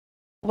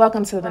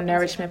Welcome to the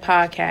Nourishment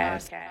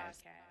Podcast.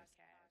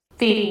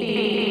 Feed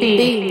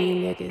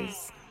me,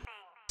 niggas.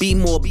 Be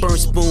more burn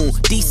spoon,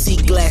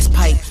 DC glass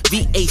pipe,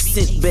 VA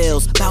scent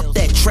bells, about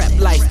that trap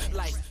life.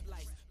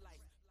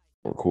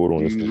 Record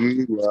on this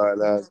thing.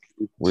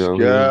 Well,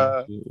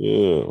 Yeah,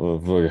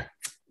 motherfucker.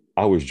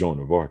 I was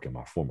Joan of Arc in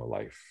my former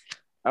life.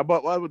 I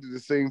would do the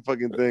same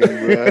fucking thing,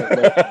 bro.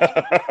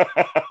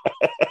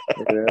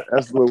 Yeah,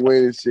 that's Lil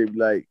Wayne shit.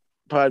 Like,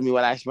 pardon me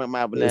while I smoke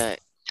my banana.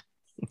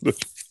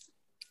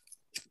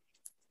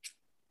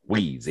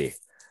 Wheezy.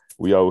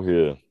 We out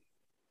here.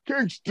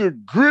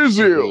 Gangsta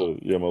Grizzle.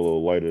 Yeah, my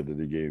little lighter that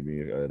they gave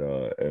me at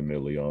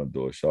Leon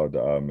door. Shout out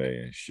to Ame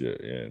and shit.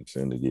 Yeah, I'm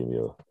saying they gave me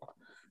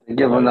They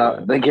giving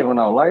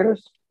out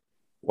lighters?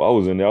 Well, I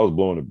was in there, I was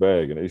blowing the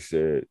bag, and they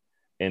said,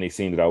 and they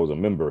seen that I was a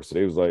member. So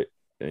they was like,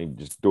 they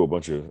just threw a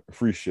bunch of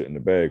free shit in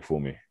the bag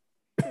for me.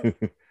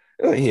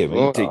 Like, here, man,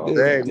 you take this.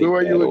 Dang, take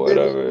where that you or with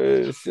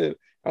whatever. Shit.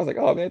 I was like,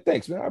 oh man,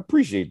 thanks, man. I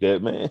appreciate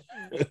that, man.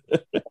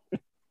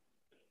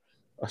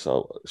 I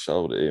shout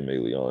out to AMA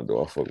Leon,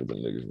 though. I fuck with them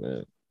niggas,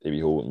 man. They be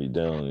holding me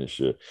down and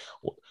shit.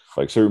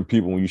 Like certain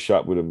people, when you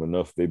shop with them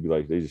enough, they be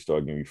like, they just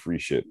start giving you free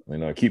shit.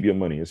 Like, keep your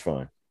money, it's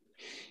fine.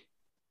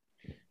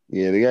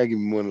 Yeah, they gotta give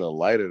me one of the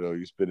lighter though.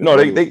 You spend no,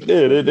 they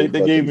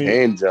gave me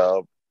hand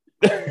job.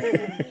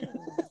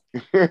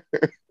 And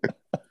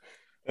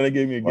they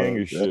gave me a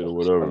gang of shit or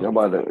whatever. You're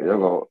about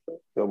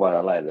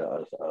to light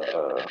a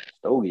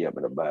stogie up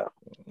in the back.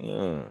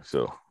 Yeah,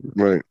 so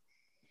Right.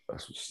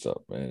 that's what's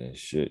up, man. And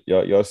shit.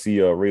 Y'all see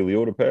Ray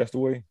Liotta passed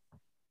away?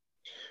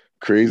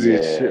 Crazy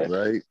as shit,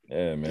 right?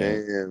 Yeah,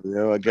 man.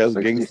 Damn, I guess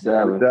gangsters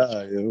gotta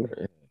die, yo.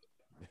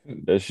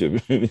 That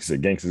shit, he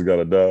said gangsters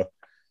gotta die.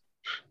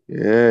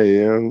 Yeah.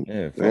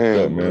 Yeah, fucked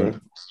up,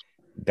 man.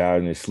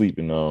 Died in his sleep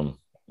in the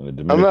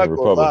Dominican I'm not gonna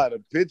Republic. lie,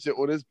 the picture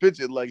on this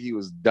picture like he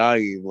was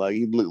dying, like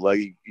he looked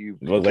like he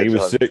looked like he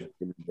was sick.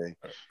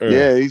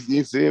 Yeah,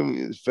 you see him,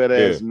 his fat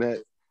ass neck.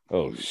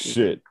 Oh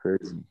shit,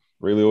 crazy.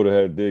 Ray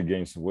Liotta did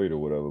gain some weight or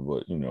whatever,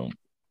 but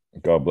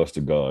God bless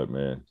the God,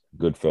 man.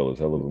 Goodfellas,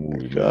 hell of a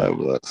movie. God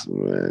bless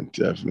him, man.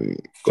 Definitely.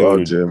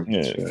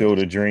 Field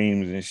of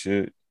Dreams and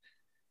shit.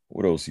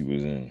 What else he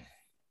was in?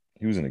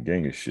 He was in a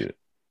gang of shit.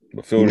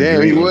 But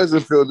he was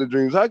in Field of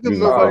Dreams. How come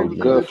nobody was in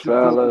Goodfellas?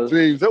 Field of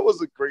Dreams? That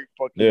was a great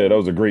fucking movie. That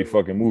was a great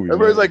fucking movie.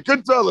 Everybody's like,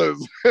 Goodfellas.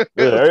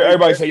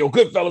 Everybody say, yo,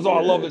 Goodfellas. Oh,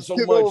 I love it so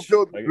much.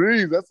 Field of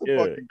Dreams. That's a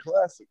fucking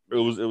classic. It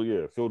was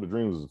Field of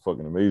Dreams was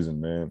fucking amazing,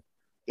 man.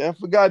 Yeah, I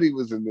forgot he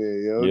was in there,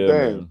 yo. Yeah,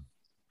 damn. Man.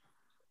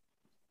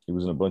 He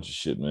was in a bunch of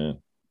shit, man.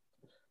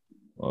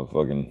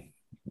 Fucking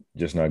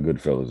just not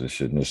Goodfellas and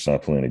shit. And just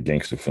not playing a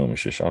gangster film and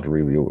shit. Shout out to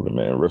Ray Liotta,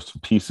 man. Rest in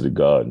peace to the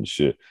God and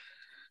shit.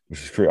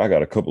 Which is crazy. I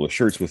got a couple of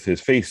shirts with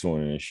his face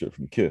on it and shit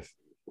from Kith.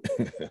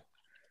 Damn.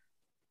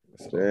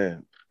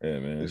 Yeah,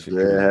 man. Is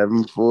that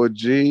having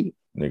 4G?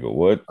 Nigga,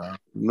 what?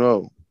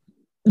 No.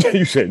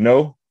 You said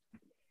no?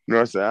 No,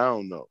 I said, I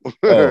don't know.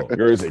 Oh,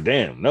 girl said,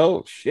 damn,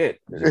 no,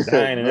 shit. Is it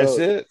dying and that's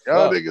it?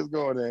 Y'all niggas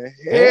going to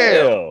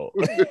hell.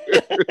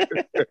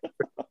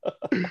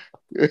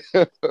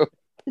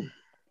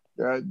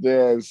 God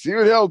damn. See you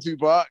in hell,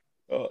 Tupac.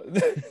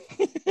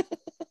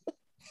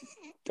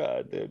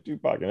 God damn,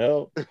 Tupac in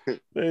hell. They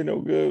ain't no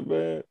good,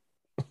 man.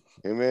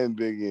 Hey, man,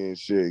 Biggie and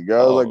shit.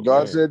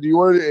 God said, do you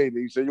want it?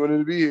 He said you wanted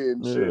to be here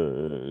and shit.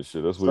 Yeah,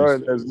 shit. That's what he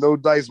said. There's no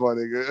dice, my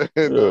nigga.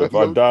 If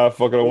I die,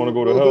 fuck it, I want to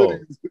go to hell.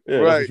 Yeah,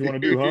 right. That's what you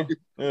want to do, huh?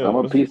 Yeah, I'm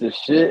a piece of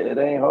shit. It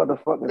ain't hard to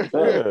fucking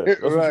say. Yeah,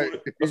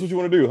 that's what you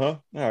want to do, huh?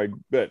 All right,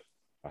 bet.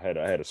 I had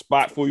a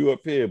spot for you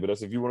up here, but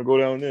that's if you want to go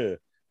down there.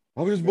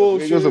 I was just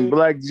bullshit. Nigga, some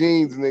black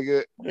jeans,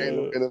 nigga,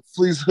 and a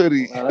fleece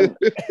hoodie. That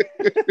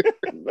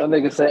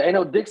nigga say, ain't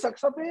no dick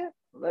sucks up here?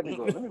 Let me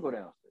go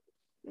down.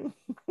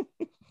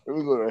 Let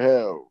me go to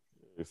hell.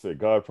 They said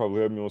God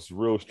probably had me on some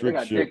real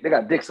strict shit. They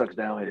got dick sucks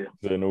down here.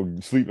 Said no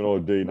sleeping all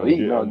day, no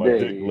eating all my day.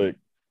 dick licked.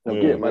 No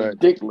getting my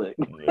dick licked.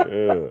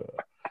 Yeah.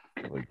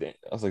 Like, damn.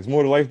 I was like, it's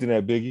more to life than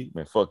that, Biggie.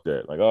 Man, fuck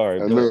that. Like, all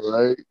right. I know,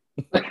 right?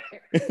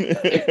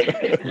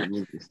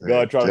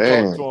 God tried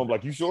to talk to him,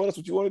 like, you sure that's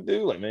what you want to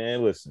do? Like,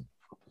 man, listen.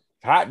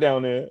 It's hot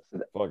down there.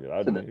 Fuck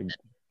it.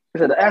 He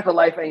said the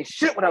afterlife ain't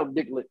shit without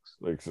dick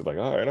licks. Like,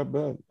 all right, I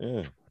bet.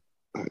 Yeah.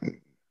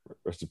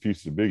 Rest in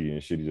peace to Biggie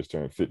and shit. He just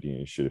turned 50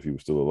 and shit. If he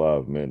was still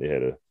alive, man, they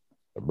had a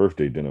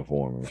birthday dinner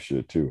for him and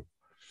shit too.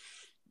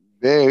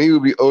 Damn, he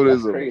would be old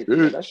as a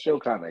bitch. That's still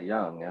kind of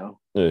young, yo.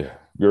 Yeah,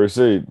 you already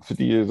said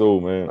 50 years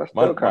old, man. That's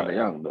still kind of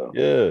young, though.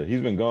 Yeah,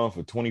 he's been gone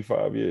for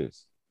 25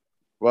 years.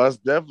 Well, it's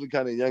definitely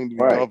kind of young to be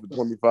gone for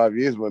 25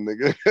 years, my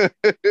nigga.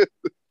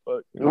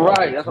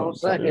 Right, that's what I'm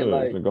saying.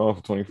 Yeah, he's been gone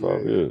for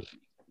 25 years.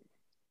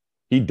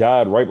 He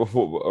died right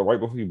before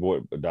he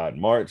died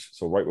in March,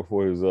 so right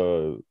before his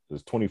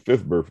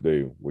 25th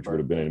birthday, which would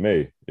have been in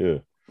May. Yeah,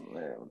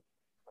 man.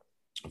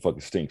 It fucking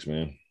stinks,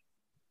 man.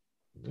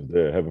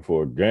 They're having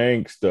for a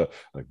gangster.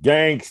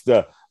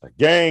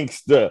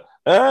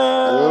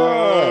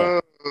 Ah!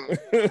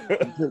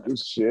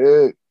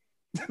 Shit.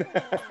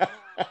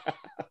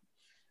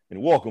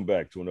 And welcome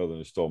back to another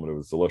installment of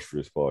this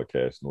illustrious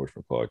podcast,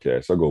 Nourishment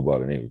Podcast. I go by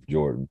the name of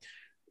Jordan.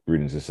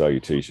 Greetings and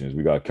salutations.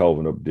 We got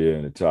Calvin up there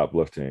in the top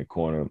left-hand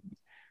corner.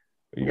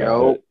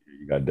 You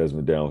got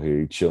Desmond down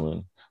here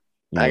chilling.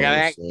 I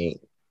got it.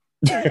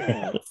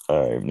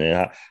 All right,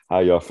 man.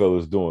 How y'all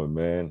fellas doing,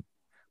 man?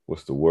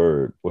 What's the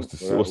word? What's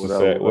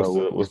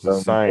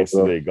the science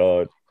today,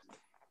 God?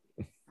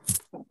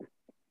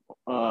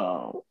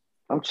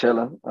 I'm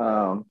chilling.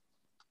 Daughter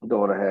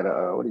had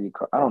a what do you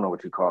call? I don't know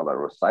what you call it, a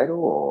recital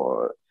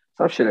or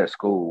some shit at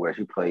school where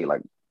she played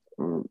like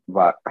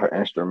her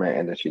instrument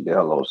and then she did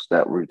her little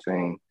step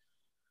routine.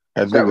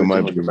 I think it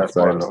might be the best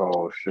part of the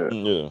whole shit.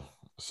 Yeah.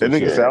 So I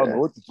don't know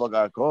what the fuck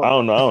I call it. I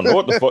don't know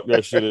what the fuck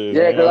that shit is.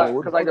 Yeah,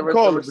 because like the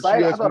recital,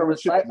 I thought a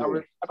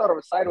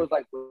recital was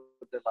like with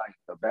the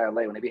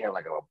ballet when they be having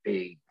like a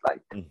big like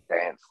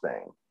dance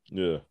thing.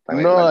 Yeah. I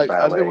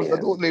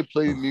think when they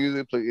play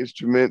music, play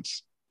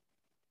instruments.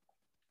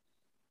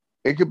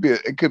 It could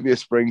be a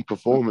spring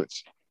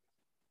performance.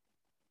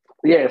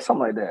 Yeah,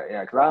 something like that.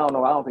 Yeah, because I don't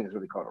know. I don't think it's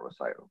really called a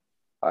recital.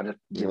 I just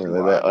they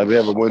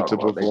have a winter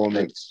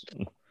performance.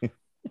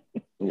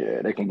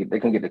 Yeah, they can get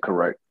the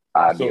correct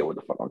idea what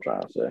the fuck I'm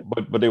trying to say.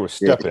 But they were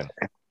stepping.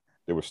 Yeah.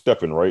 They were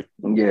stepping, right?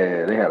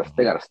 Yeah,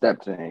 they got a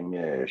step team.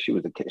 Yeah, she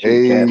was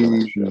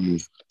captain.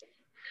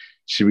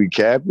 She be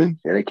capping?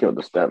 Yeah, they killed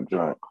the step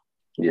joint.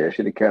 Yeah,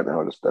 she the captain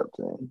of the step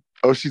team.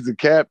 Oh, she's the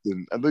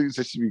captain. I thought you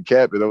said she be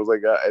capping. I was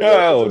like,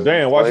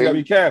 damn, why should I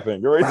be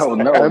capping? You're right. Oh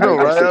no, I know,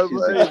 right? I was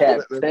like,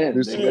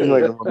 captain.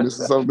 Like, am I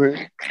missing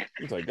something?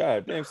 He's like,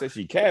 God damn, said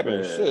she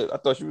capping. Yeah. Shit, I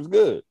thought she was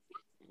good.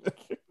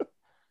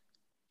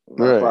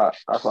 That's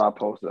why I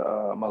posted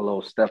my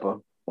little stepper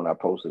when I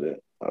posted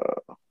it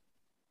the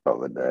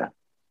other day.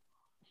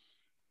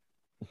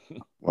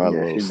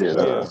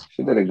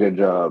 She did a good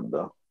job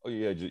though. Oh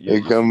yeah,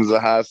 here comes a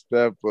high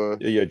stepper.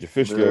 Yeah, your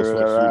fishtail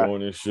swimsuit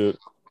on and shit.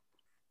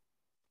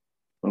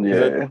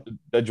 Yeah,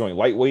 that joint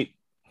lightweight.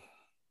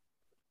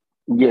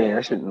 Yeah,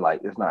 that shouldn't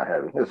it's not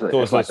heavy.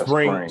 It's like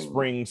a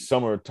spring,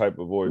 summer type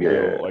of ordeal.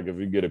 Yeah. Like if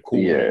you get a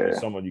cool day in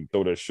summer, you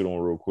throw that shit on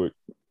real quick.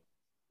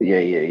 Yeah.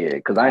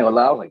 Because I ain't gonna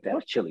lie, I was like, that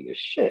was chilly as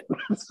shit.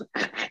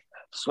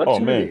 Oh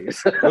man,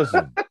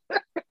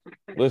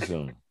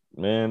 listen.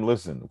 Man,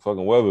 listen,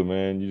 fucking weather,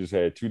 man. You just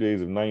had 2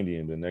 days of 90,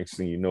 and the next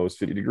thing you know, it's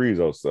 50 degrees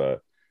outside.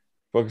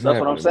 That's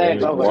what I'm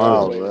saying. I'm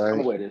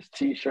gonna wear this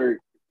t-shirt.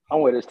 I'm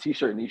gonna wear this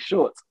t-shirt and these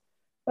shorts.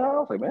 I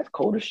was like, man, it's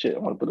cold as shit. I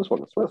want to put this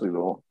fucking sweatsuit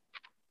on.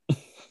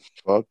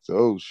 Fuck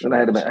those shit. And I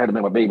had to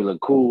make my baby look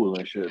cool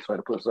and shit, so I had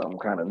to put something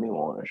kind of new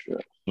on and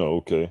shit. No,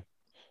 okay.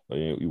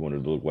 Like, you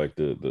wanted to look like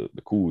the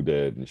cool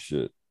dad and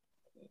shit.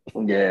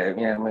 Yeah,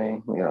 I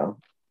mean, you know.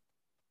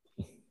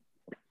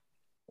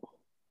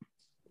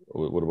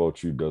 What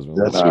about you, Desmond?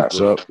 That's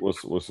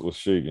What's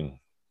shaking?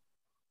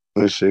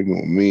 What's shaking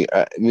with me?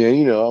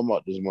 I'm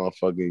out this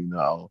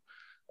motherfucker.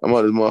 I'm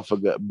out this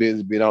motherfucker,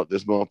 busy being out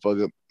this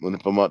motherfucker.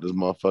 If I'm out this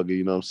motherfucker,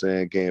 you know what I'm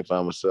saying? Can't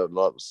find myself,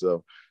 lost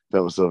myself,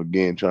 found myself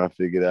again, trying to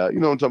figure it out. You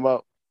know what I'm talking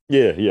about?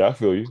 Yeah, I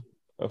feel you.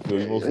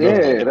 Most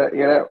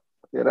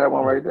that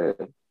one right there.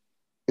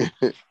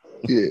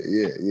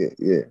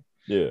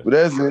 Yeah. But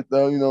that's it,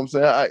 though. You know what I'm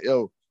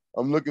saying?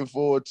 I'm looking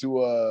forward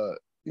to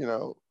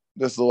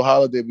this little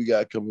holiday we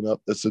got coming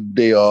up. That's a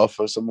day off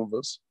for some of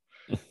us.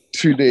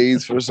 2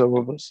 days for some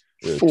of us.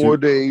 4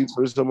 days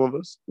for some of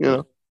us.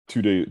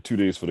 2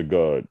 days for the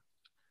God.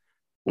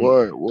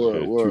 Word.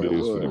 2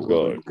 days for the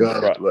God.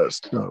 God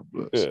bless.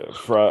 Yeah,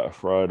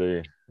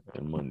 Friday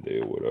and Monday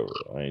or whatever.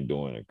 I ain't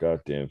doing a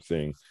goddamn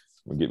thing.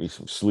 I'm gonna get me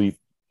some sleep,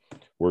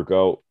 work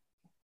out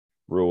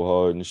real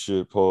hard and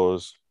shit.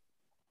 Pause.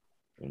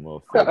 And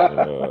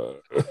motherfucking,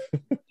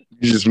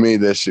 you just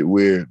made that shit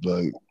weird.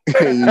 Like,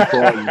 there's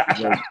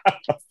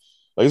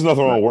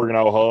nothing wrong with working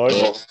out hard.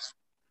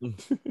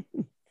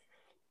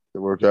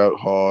 Work out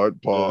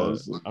hard.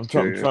 Pause. I'm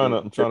trying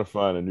to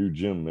find a new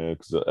gym, man.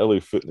 Because LA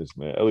Fitness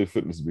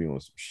be on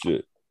some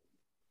shit.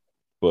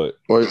 But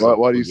why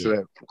do you say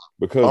that?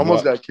 Because I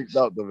almost got kicked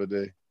out the other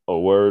day. Oh,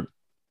 word.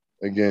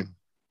 Again.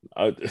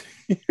 I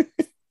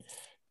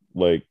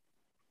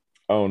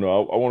don't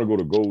know. I want to go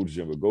to Gold's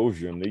Gym, but Gold's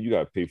Gym, you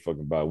gotta pay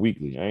fucking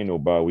bi-weekly. I ain't no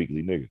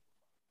bi-weekly nigga.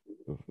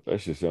 That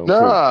shit sounds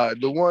crazy.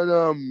 The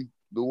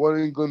one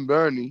in Glen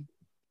Burnie.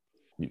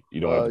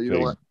 You don't have to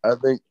pay. I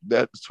think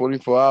that's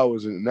 24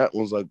 hours, and that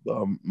one's like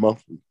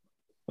monthly.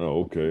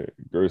 Oh, okay.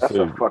 That's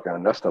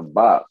the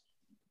bop.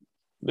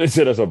 They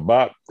said that's a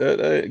bop.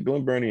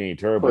 Glen Burnie ain't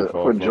terrible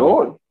for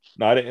Jordan.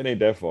 No, it ain't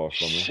that far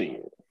from me.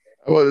 Shit.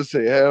 I want to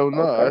say hell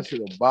no. Okay. That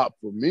shit a bop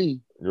for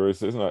me.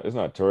 It's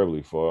not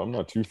terribly far. I'm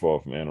not too far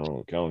from Anne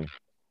Arundel County.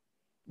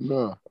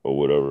 No. Or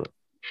whatever.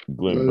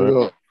 Glen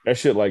Burnie. That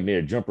shit like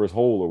near Jumper's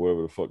Hole or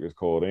whatever the fuck it's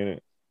called, ain't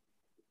it?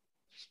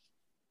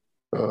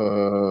 Is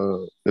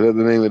that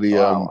the name of the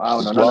I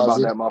don't know nothing about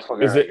that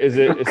motherfucker.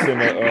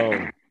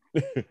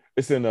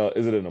 Is it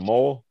in a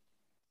mall?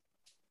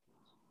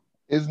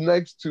 It's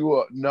next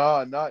to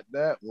not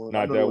that one.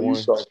 Not that one.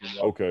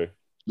 Okay.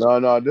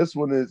 No, this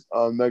one is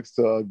next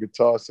to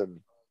Guitar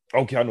Center.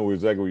 Okay, I know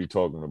exactly what you're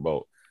talking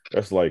about.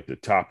 That's like the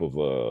top of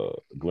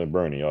Glen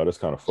Burnie, y'all. That's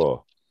kind of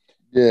far.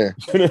 Yeah.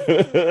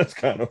 That's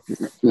kind of.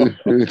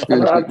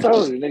 I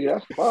told you, nigga,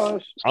 that's far.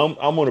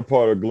 I'm on a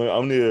part of Glen.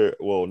 I'm near.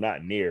 Well,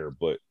 not near,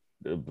 but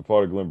the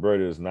part of Glen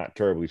Breda is not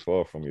terribly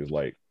far from me. It's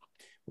like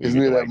it's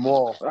near that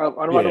mall.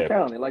 Arundel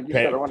County, like you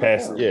said, Arundel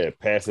County. Yeah,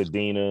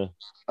 Pasadena.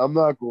 I'm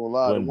not gonna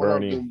lie. The one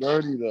up in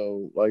Bernie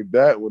though, like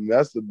that one,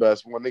 that's the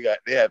best one.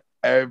 They have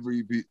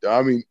every piece.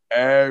 I mean,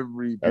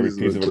 every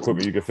piece of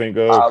equipment you can think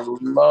of. I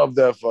love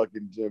that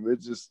fucking gym.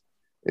 It's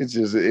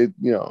just you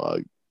know,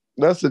 like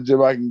that's the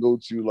gym I can go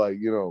to, like,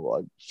 you know,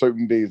 like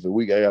certain days a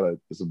week.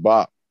 It's a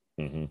bop.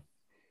 Mm-hmm.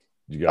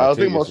 I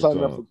think I'm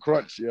signing up for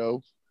Crunch,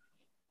 yo.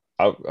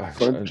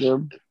 Crunch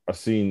gym. I've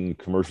seen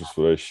commercials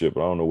for that shit,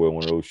 but I don't know where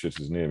one of those shits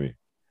is near me.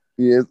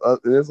 Yeah,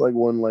 it's like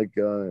one like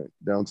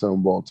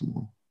downtown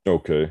Baltimore.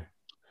 Okay.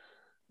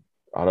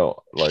 I don't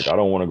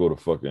want to go to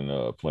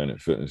fucking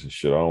Planet Fitness and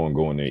shit. I don't want to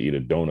go in there, eat a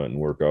donut, and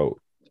work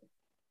out.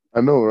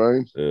 I know,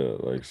 right? Yeah,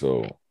 like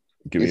so.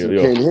 Give me some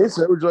candy. Hey,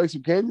 sir, would you like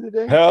some candy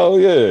today? Hell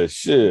yeah,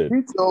 shit.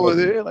 Pizza over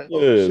there, like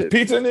shit.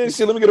 Pizza in there,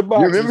 shit. Let me get a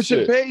box. Your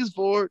membership pays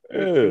for it.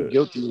 Yeah,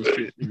 guilty and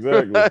shit.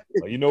 Exactly. Like,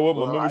 you know what?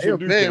 My membership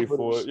do pay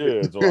for it.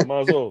 Yeah, so I might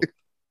as well.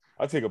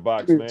 I take a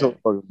box, man.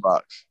 Fucking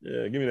box.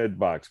 Yeah, give me that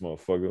box,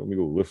 motherfucker. Let me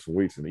go lift some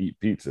weights and eat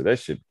pizza. That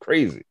shit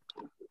crazy.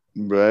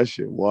 Bro, that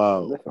shit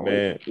wow,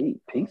 man.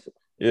 Eat pizza.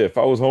 Yeah, if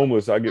I was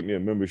homeless, I'd get me a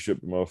membership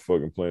to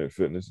motherfucking Planet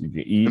Fitness. You can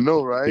eat. I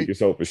know, right? Take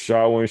yourself a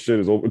shower and shit.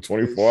 It's open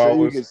 24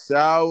 hours. You can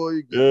shower,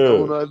 you get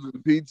donuts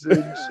and pizza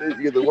and shit.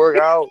 You get to work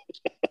out.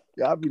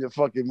 Y'all be the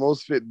fucking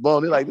most fit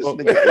bum. They're like, this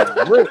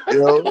nigga is ripped,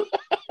 yo.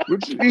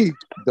 What you eat?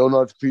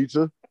 Donuts,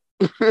 pizza.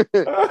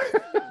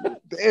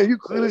 Damn, you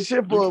clean the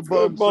shit for a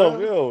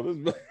bum,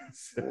 yo.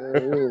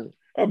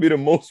 I'll be the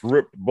most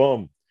ripped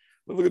bum.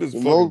 Look at this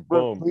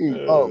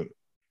fucking bum.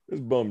 This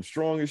bum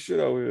strong as shit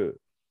out here.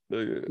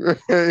 You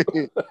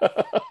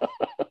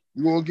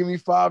want to give me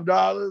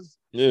 $5?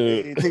 Yeah.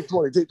 Hey, take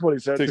 20. Take 20,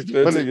 sir.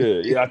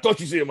 Yeah, I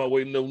thought you said my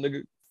way, no,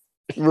 nigga.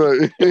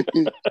 Right.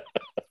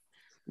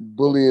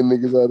 Bullying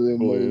niggas out of there,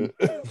 man.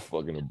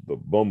 Fucking the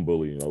bum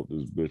bullying out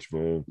this bitch,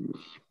 man.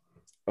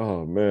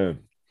 Oh, man.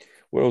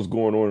 What else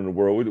going on in the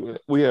world?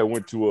 We had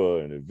went to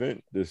an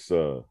event this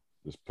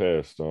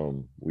past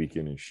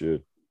weekend and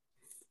shit.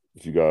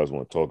 If you guys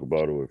want to talk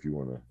about it, or if you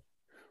want to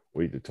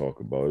wait to talk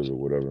about it or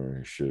whatever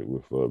and shit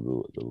with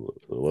the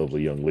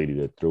lovely young lady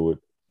that threw it.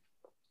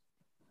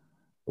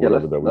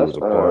 Whatever that we was a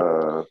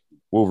part.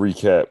 We'll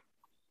recap.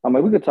 I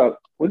mean, we could talk.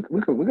 We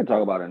could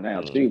talk about it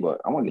now too, but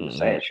I want to get the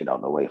sad shit out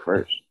of the way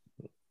first.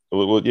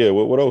 Well, yeah.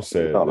 What else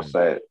sad?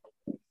 Sad.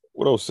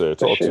 What else sad?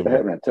 Talk to me. That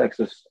happened in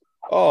Texas.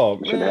 Oh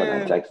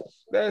man, in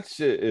Texas. That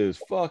shit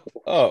is fucked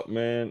up,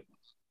 man.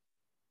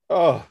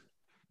 Oh,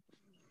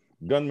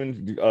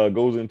 gunman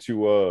goes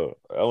into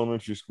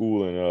elementary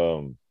school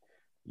in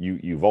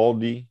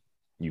Uvalde,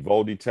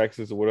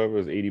 Texas, or whatever.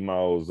 It's 80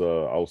 miles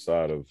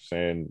outside of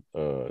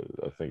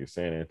I think it's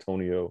San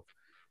Antonio.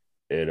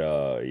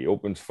 He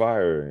opens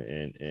fire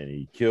and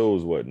he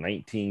kills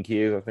 19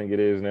 kids, I think it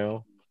is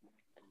now.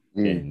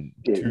 And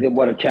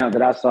what account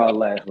that I saw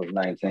last was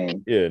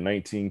 19. Yeah,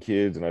 19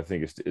 kids, and I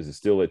think is it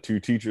still at 2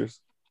 teachers?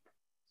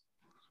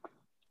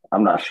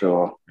 I'm not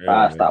sure.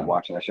 Yeah, I stopped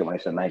watching that shit when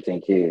they said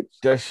 19 kids.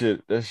 That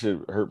shit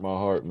hurt my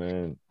heart,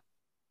 man.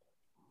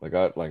 They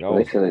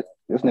said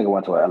this nigga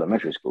went to an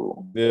elementary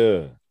school.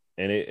 Yeah,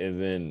 and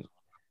then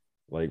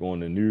like on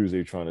the news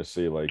they trying to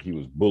say like he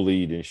was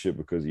bullied and shit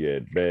because he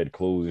had bad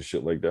clothes and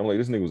shit like that. I'm like,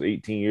 this nigga was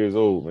 18 years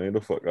old, man. Get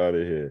the fuck out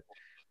of here.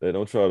 They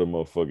don't try to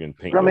motherfucking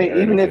paint. I mean,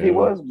 even if he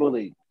was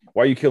bullied,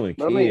 why are you killing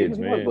kids,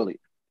 man?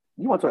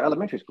 You went to an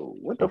elementary school.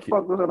 What the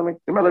fuck was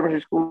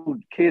elementary school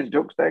kids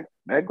jokes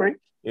that great?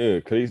 Yeah,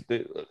 because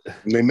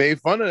they made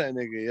fun of that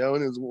nigga, yo,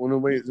 and it was on the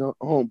way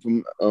home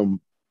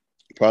from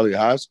probably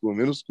high school,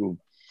 middle school.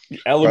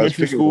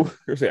 Elementary school.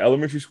 Say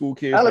elementary school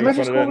kids.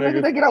 Elementary school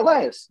niggas, they get out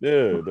last.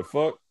 Yeah, the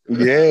fuck.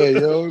 Yeah,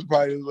 yo,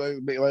 probably like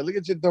look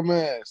at your dumb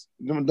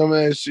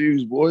ass,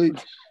 shoes, boy.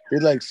 They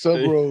like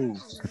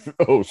sub-rolls.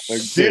 Oh like,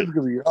 shit.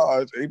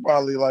 They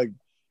probably like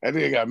that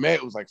nigga got mad.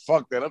 It was like,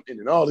 fuck that. I'm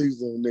ending all these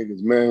little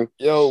niggas, man.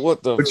 Yo,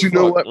 what the? But you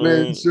know what,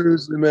 man?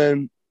 Seriously,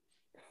 man.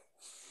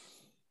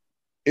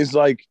 It's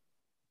like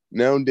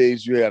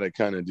nowadays you gotta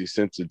kind of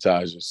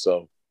desensitize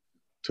yourself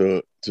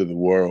to the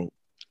world.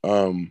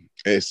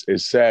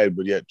 It's sad,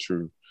 but yet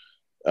true.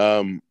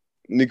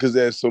 Because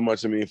there's so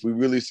much. I mean, if we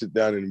really sit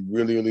down and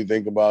really, really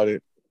think about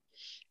it,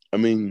 I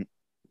mean,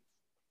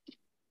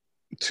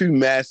 2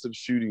 massive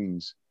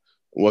shootings,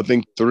 well, I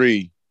think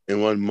 3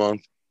 in 1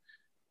 month.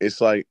 It's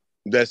like,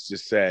 that's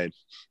just sad.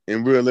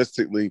 And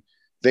realistically,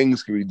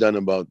 things can be done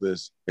about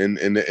this, and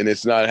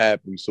it's not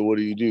happening. So what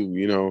do?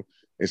 You know,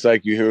 it's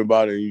like you hear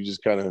about it and you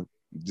just kind of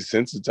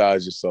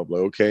desensitize yourself.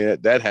 Like, okay,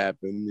 that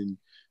happened,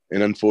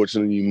 and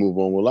unfortunately, you move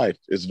on with life.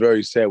 It's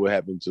very sad what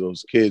happened to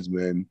those kids,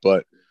 man.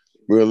 But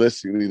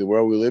realistically, the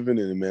world we're living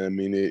in, man, I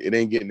mean, it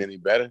ain't getting any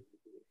better.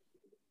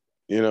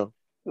 You know.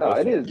 No,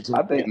 it is.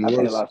 I think a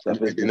lot of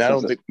stuff is and I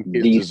don't think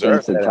kids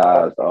deserve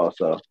that.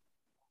 Also.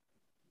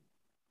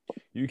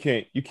 You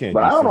can't.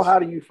 But I don't know how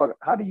do you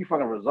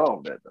fucking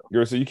resolve that though?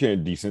 Girl, so you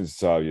can't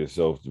desensitize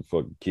yourself to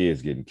fucking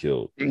kids getting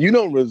killed. You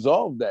don't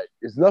resolve that.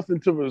 It's nothing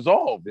to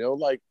resolve.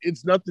 Like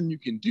it's nothing you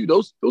can do.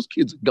 Those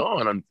kids are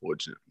gone,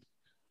 unfortunately.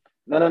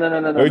 No.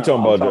 Are you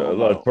talking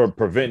about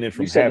preventing it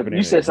from happening?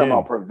 You said something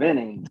about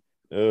preventing.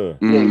 Yeah,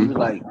 you was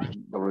like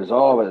the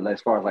resolve it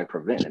as far as like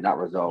preventing, not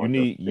resolve. You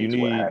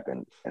need what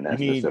happened in that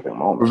specific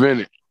moment. Prevent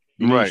it.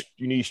 Right.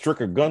 You need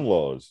stricter gun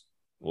laws.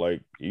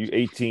 Like you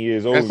 18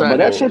 years old. But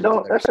that shit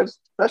don't stop.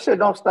 That shit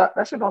don't stop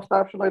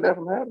shit like that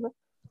from happening.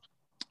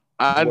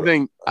 I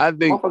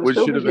think what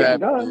should have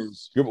happened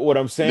is what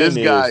I'm saying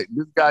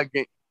this guy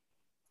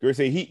you're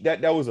saying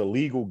that was a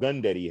legal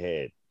gun that he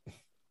had.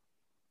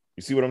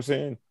 You see what I'm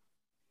saying?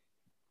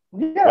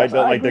 Yeah,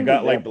 like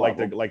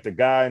the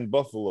guy in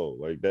Buffalo,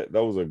 like that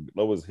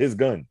was his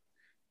gun.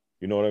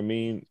 You know what I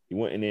mean? He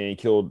went in there and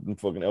killed them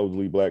fucking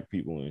elderly black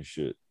people and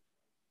shit.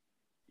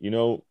 You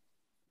know,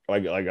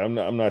 like I'm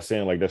not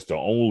saying like that's the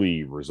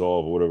only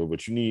resolve or whatever,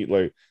 but you need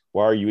like,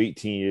 why are you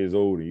 18 years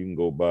old and you can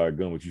go buy a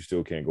gun, but you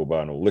still can't go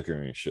buy no liquor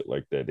and shit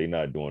like that? They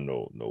not doing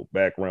no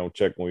background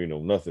check on you,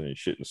 no nothing and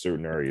shit in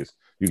certain areas.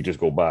 You can just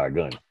go buy a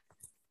gun.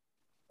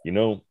 You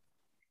know,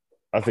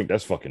 I think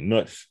that's fucking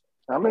nuts.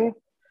 I mean,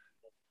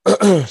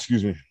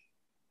 excuse me.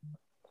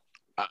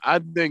 I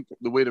think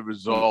the way to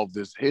resolve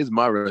this, here's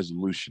my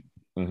resolution.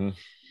 Mm-hmm.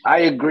 I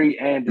agree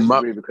and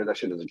disagree because that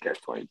shit is a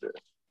catch-22.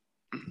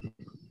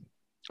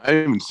 I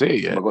didn't even say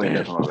it yet. Go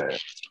ahead, my bad.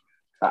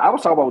 I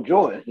was talking about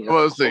Jordan. I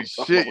was saying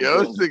shit, yo. I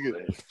was thinking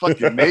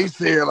fucking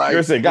naysayer. Like,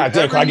 you're saying, God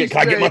damn, can I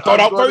get my thought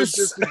out first?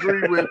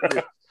 Disagree with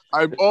it.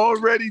 I'm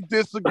already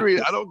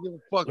disagreeing. I don't give a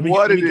fuck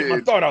let me get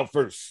my thought out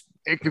first.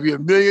 It could be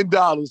 $1 million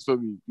for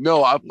me.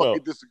 No, I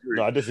fucking disagree.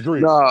 No, I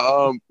disagree.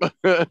 What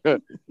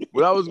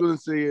I was going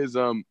to say is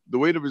the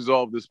way to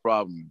resolve this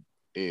problem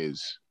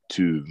is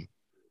to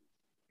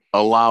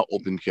allow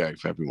open carry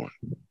for everyone.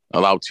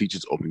 Allow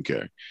teachers open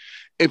carry.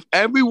 If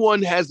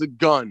everyone has a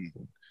gun,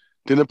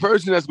 then the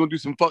person that's going to do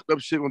some fucked up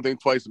shit won't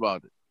think twice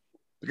about it.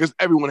 Because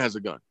everyone has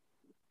a gun.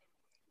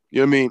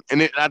 You know what I mean?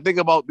 And I think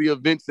about the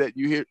events that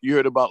you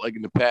heard about like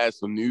in the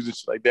past on news and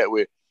shit like that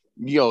where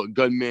a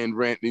gunman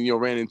ran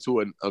into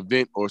an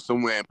event or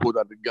somewhere and pulled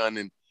out the gun,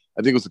 and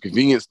I think it was a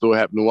convenience store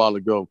happened a while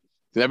ago.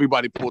 Then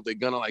everybody pulled their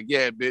gun out like,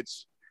 yeah,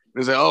 bitch.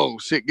 And they say, oh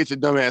shit, get your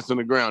dumb ass on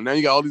the ground. Now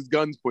you got all these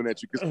guns pointing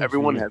at you because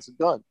everyone has a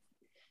gun.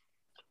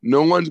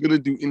 No one's gonna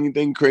do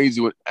anything crazy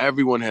when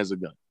everyone has a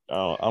gun.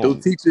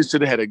 Those teachers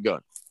should have had a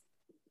gun.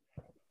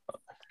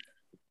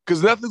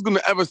 Because nothing's gonna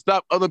ever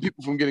stop other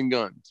people from getting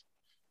guns.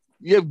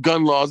 You have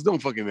gun laws,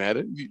 don't fucking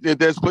matter.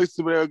 There's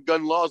places where there are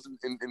gun laws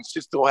and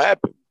shit still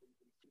happen.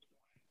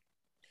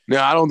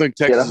 Now I don't think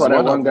Texas. That's why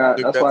that one guy.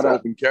 That's why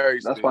that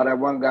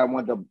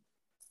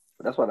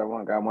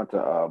one guy went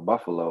to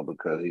Buffalo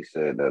because he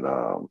said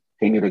that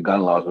he knew the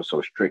gun laws were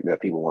so strict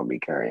that people wouldn't be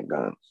carrying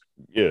guns.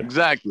 Yeah,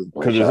 exactly.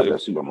 Because of the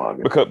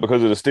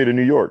state of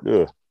New York.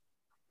 Yeah.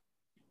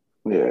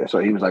 Yeah, so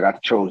he was like, I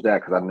chose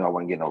that because I knew I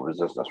wasn't getting no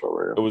resistance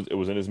for real. It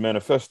was in his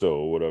manifesto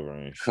or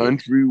whatever.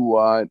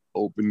 Countrywide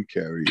open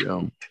carry,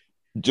 yo.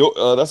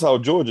 That's how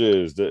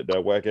Georgia is.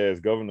 That whack ass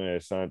governor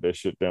has signed that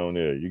shit down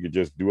there. You could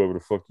just do whatever the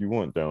fuck you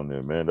want down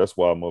there, man. That's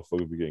why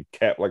motherfuckers be getting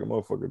capped like a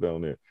motherfucker down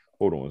there.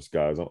 Hold on,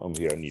 guys. I'm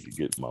here. I need to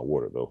get my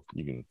water though.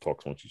 You can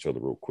talk amongst each other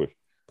real quick.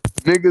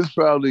 Niggas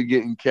probably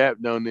getting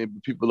capped down there,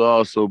 but people are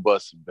also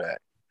busting back,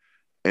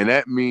 and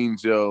that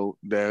means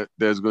that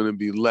there's going to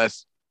be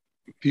less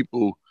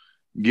people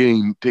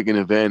getting taken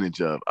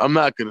advantage of. I'm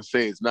not going to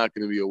say it's not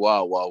going to be a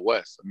wild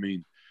west. I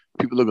mean,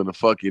 people are going to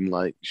fucking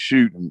like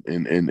shoot and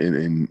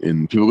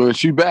people are going to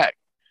shoot back.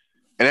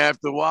 And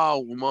after a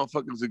while, when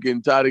motherfuckers are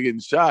getting tired of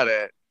getting shot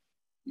at,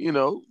 they're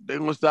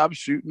going to stop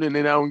shooting and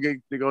they're not going to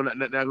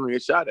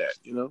get shot at,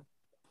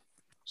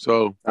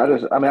 So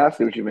I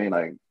see what you mean.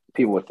 Like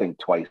people would think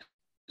twice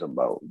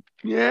about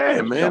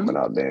jumping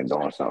out there and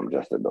doing something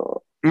just to do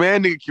it.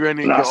 Man, if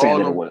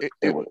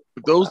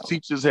those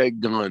teachers had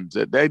guns,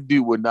 that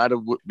dude would not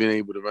have been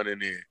able to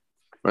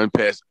run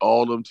past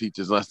all them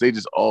teachers unless they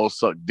just all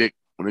suck dick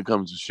when it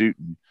comes to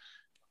shooting,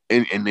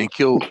 and they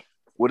kill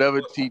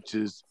whatever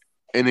teachers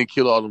and they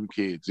kill all them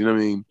kids. You know what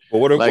I mean? But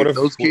what if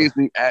those kids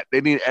need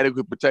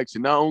adequate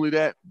protection? Not only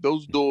that,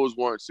 those doors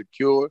weren't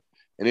secure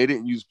and they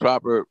didn't use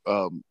proper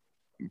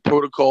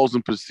protocols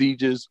and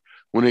procedures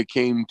when it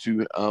came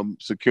to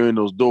securing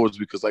those doors,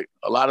 because like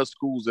a lot of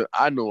schools that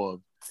I know of,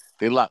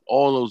 they lock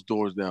all those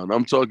doors down.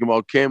 I'm talking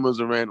about cameras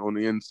around on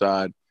the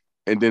inside.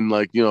 And then,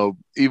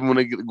 even when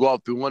they go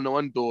out through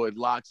one door, it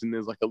locks and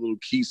there's like a little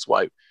key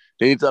swipe.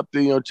 They need to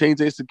change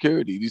their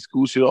security. These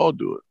schools should all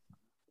do it.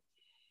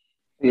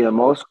 Yeah,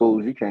 most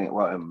schools you can't.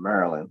 Well, in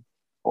Maryland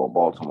or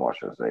Baltimore, I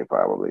should say,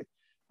 probably.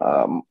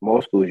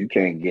 Most schools you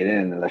can't get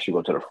in unless you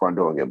go to the front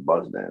door and get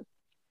buzzed in.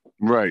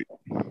 Right.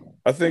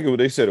 I think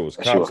they said it was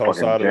cops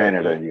outside of that.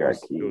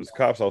 It was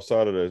cops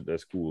outside of that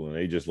school, and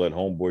they just let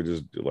homeboy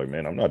just like,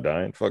 man, I'm not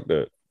dying. Fuck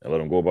that, and let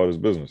him go about his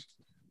business.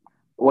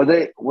 Was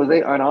they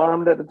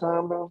unarmed at the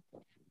time though?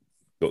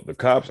 The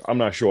cops, I'm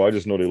not sure. I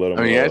just know they let them.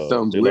 I mean, that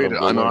sounds weird. An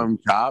unarmed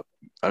cop.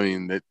 I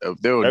mean, if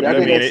they were. I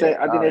think they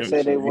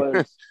said they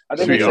was. I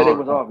think they said it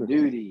was off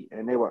duty,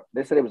 and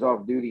they said it was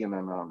off duty and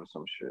unarmed or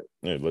some shit.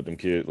 Yeah, let them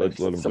kids. Let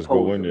them just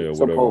go in there or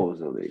whatever.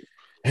 Supposedly.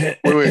 Wait,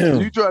 so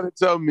you trying to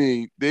tell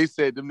me they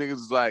said them niggas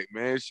was like,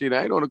 man, shit,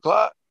 I ain't on the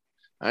clock.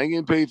 I ain't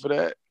getting paid for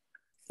that.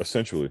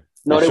 Essentially.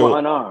 No, they were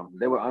unarmed.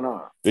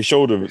 They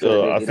showed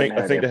I think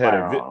they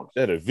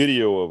had a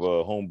video of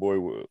a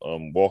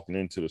homeboy walking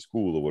into the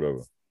school or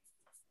whatever.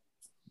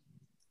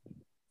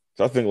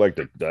 So I think like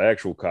the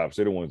actual cops,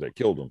 they're the ones that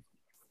killed him.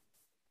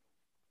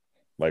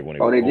 Like when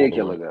they did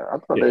kill a guy.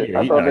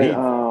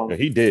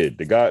 He did.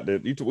 The guy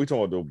that we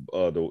talking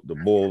about the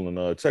bull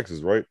in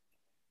Texas, right?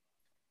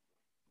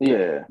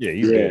 Yeah. Yeah,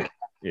 he's dead.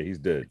 Yeah, he's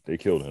dead. They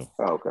killed him.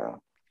 Okay.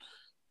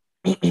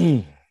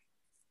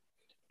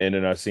 And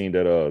then I seen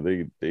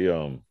that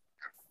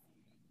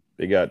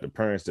they got the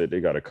parents that they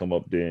got to come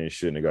up there and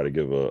shit, and they got to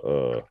give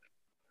a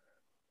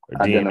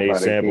DNA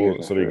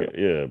sample so they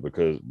can,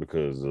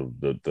 because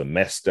of the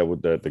mess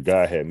that the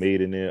guy had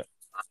made in there.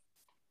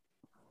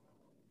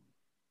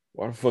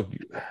 Why the fuck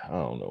I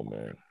don't know,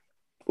 man.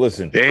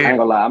 Listen, I ain't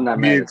gonna lie, I'm not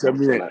mad at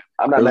them.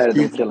 I'm not mad at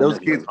them killing those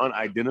kids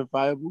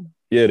unidentifiable.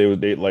 Yeah,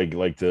 they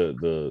like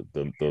the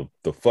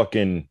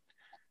fucking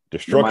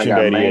destruction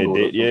that he had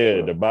did.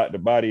 Yeah, the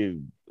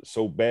body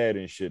so bad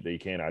and shit they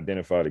can't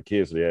identify the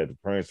kids, so they had the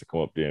parents to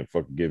come up there and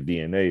fucking give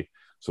DNA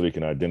so they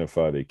can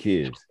identify their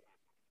kids.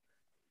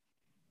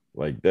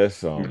 Like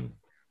that's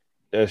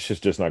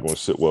just not gonna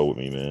sit well with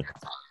me, man.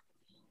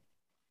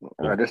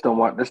 This the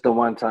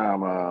one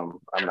time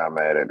I'm not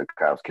mad at the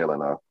cops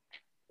killing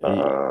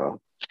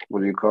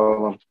what do you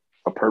call them?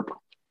 A perp.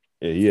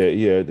 Yeah,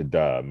 he had to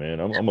die, man.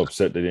 I'm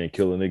upset they didn't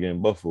kill a nigga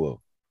in Buffalo.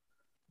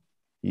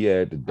 He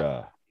had to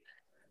die.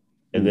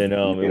 And then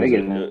they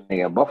getting a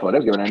nigga in Buffalo.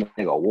 They're giving that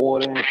nigga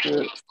water and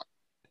shit.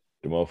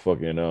 The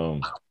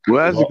motherfucking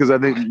Well, that's because I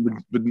think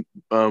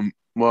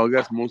I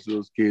guess most of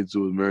those kids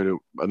who was murdered,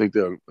 I think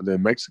they're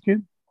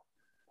Mexican.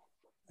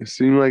 It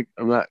seemed like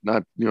I'm not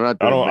I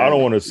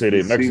don't want to say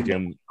they're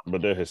Mexican,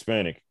 but they're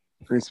Hispanic.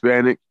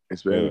 Hispanic.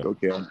 Yeah.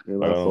 Okay.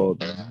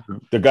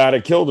 The guy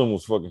that killed him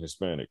was fucking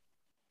Hispanic.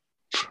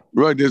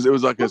 Right. It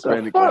was like a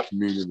Hispanic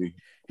community.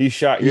 He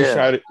shot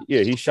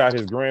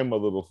his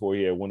grandmother before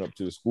he had went up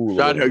to the school.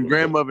 Shot her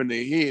grandmother in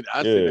the head.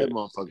 I said that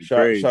motherfucker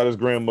crazy. Shot his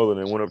grandmother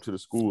and then went up to the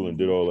school and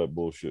did all that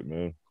bullshit,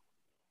 man.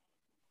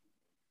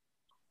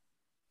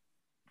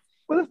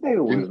 Well, this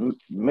nigga was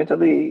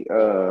mentally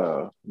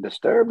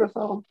disturbed or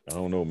something. I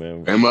don't know,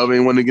 man. Grandmother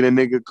ain't want to get a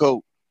nigga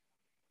coat.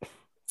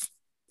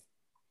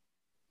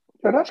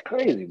 Yeah, that's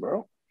crazy,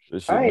 bro.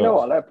 I ain't know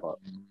all that part.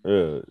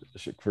 Yeah, that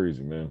shit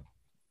crazy, man.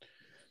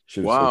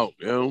 Wow,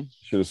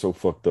 shit is so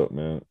fucked up,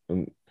 man.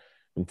 And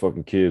them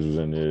fucking kids was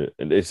in there,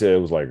 and they said it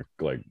was like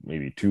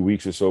maybe 2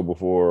 weeks or so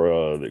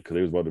before because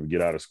they was about to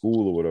get out of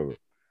school or whatever.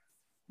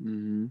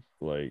 Mm-hmm.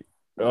 Like,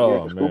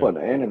 man, school about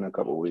to end in a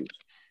couple of weeks.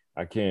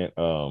 I can't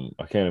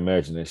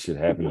imagine that shit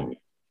happening.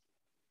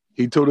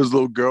 He told his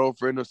little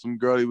girlfriend or some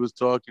girl he was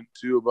talking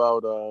to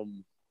about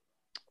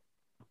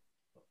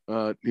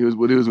what he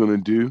was gonna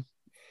do.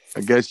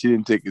 I guess she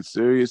didn't take it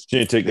serious. She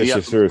didn't take that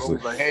shit seriously.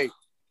 Like, hey,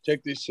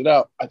 check this shit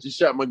out. I just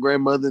shot my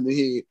grandmother in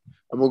the head.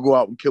 I'm gonna go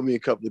out and kill me a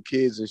couple of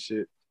kids and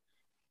shit.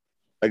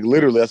 Like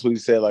literally, that's what he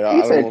said. Like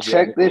he said,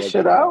 check this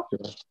shit out.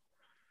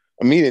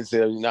 I mean, he didn't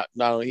say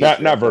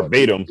not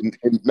verbatim,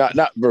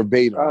 not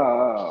verbatim,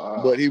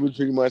 but he was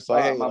pretty much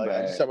like, "Hey,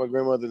 I just shot my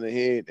grandmother in the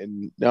head,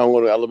 and now I'm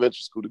going to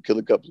elementary school to kill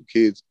a couple of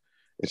kids."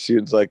 And she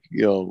was like,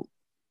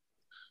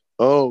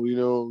 "Oh,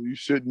 you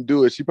shouldn't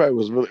do it." She probably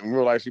was really in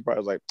real life. She probably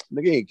was like,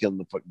 "Nigga ain't killing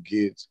the fucking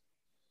kids."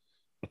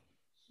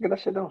 Yeah,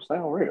 that shit don't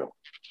sound real.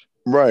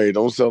 Right?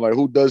 Don't sound like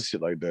who does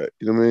shit like that.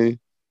 You know what I mean?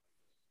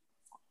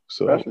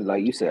 So, especially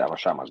like you said, I'm gonna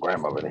shot my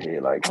grandmother in the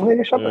head. Like,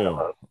 nigga, shut the hell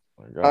up.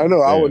 I know.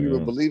 I wouldn't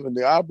even believe in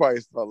it. I'd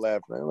probably start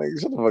laughing. I'm like,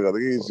 shut the fuck up.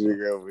 Nigga, shoot your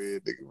grandmother in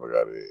the fuck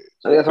out of here.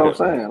 That's what I'm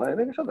saying. Like,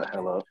 nigga, shut the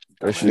hell up.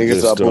 Niggas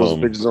start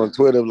posting pictures on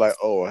Twitter like,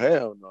 oh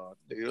hell no,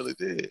 they really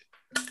did.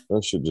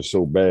 That shit just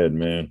so bad,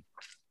 man.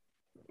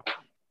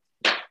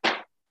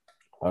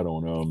 I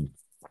don't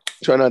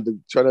Try not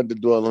to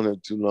dwell on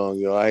it too long,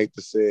 yo. I hate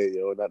to say it,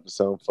 yo, not to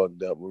sound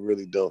fucked up, but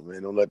really don't,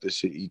 man. Don't let this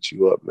shit eat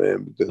you up,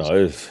 man.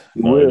 Because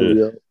it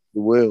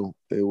will,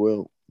 you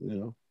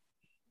know.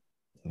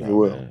 It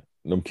will. Man.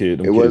 Them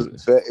kids. Wasn't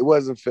fair. It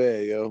wasn't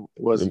fair, yo.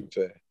 It wasn't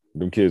fair.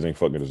 Them kids ain't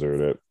fucking deserve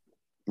that.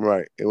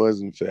 Right. It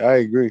wasn't fair. I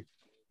agree.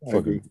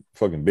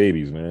 Fucking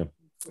babies, man.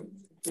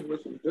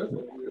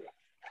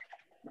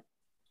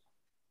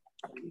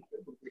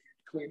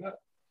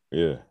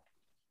 Yeah.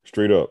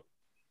 Straight up.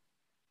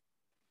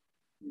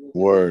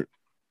 Word.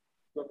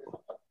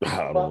 I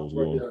don't know what's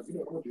going.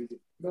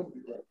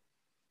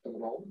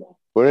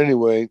 But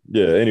anyway.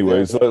 Yeah,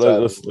 anyway. So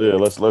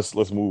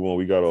let's move on.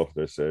 We got off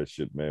that sad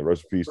shit, man.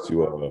 Rest in peace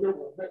to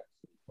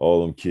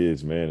all them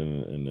kids, man,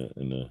 and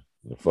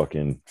the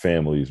fucking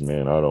families,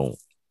 man. I'm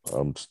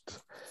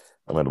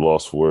at a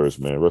loss for words,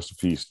 man. Rest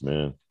in peace,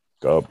 man.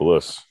 God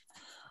bless.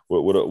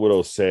 What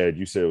else sad?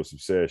 You said there was some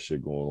sad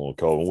shit going on,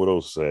 Calvin. What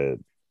else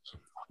sad?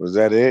 Was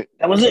that it?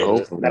 That was it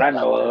that I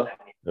know of.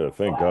 Yeah,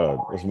 thank God.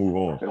 Let's move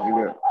on.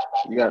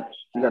 You got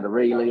the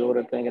regular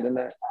order thing in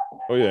that.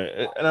 Oh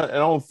yeah, and I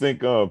don't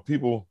think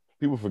people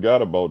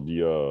forgot about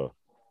the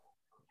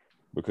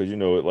because you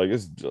know like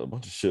it's a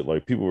bunch of shit.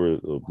 Like people were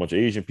a bunch of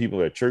Asian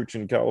people at church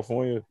in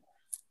California,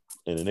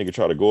 and the nigga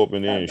tried to go up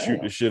in there and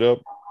shoot the shit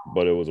up.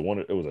 But it was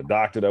a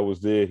doctor that was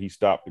there. He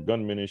stopped the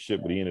gunman and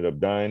shit, but he ended up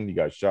dying. He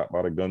got shot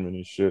by the gunman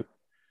and shit.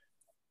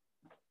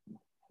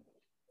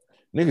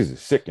 Niggas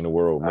is sick in the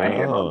world, man. I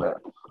hear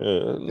about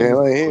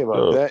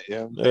that.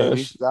 Yeah,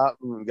 he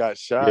stopped him and got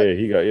shot. Yeah,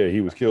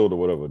 he was killed or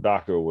whatever,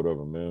 doctor or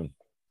whatever, man.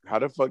 How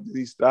the fuck did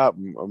he stop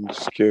him? I'm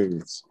just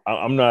curious.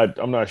 I'm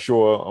not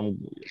sure.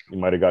 He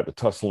might have got to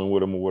tussling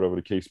with him or whatever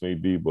the case may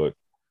be, but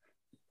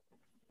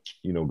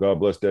you know, God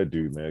bless that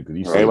dude, man, because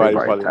he saved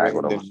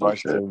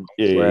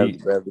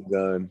the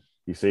gun.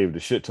 He saved a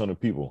shit ton of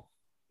people.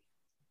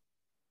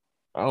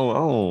 I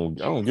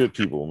don't get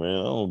people, man.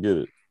 I don't get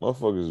it.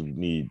 Motherfuckers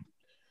need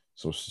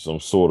some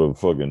sort of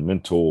fucking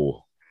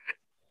mental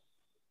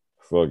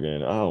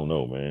fucking, I don't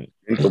know, man.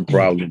 Mental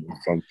problem or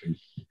something.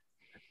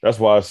 That's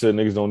why I said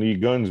niggas don't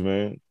need guns,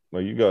 man.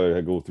 Like you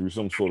gotta go through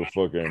some sort of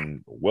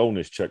fucking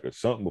wellness check or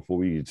something before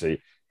we can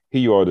say,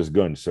 here you are, this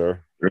gun,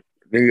 sir.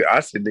 Nigga, I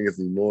said niggas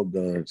need more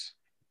guns.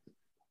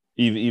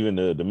 Even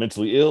the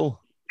mentally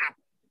ill. I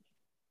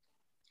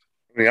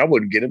mean, I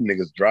wouldn't get them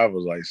niggas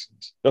driver's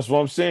license. That's what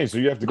I'm saying. So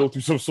you have to go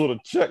through some sort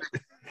of check.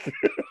 I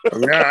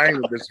mean, I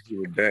ain't gonna disagree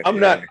with that. I'm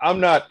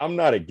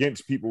not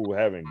against people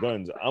having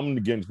guns. I'm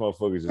against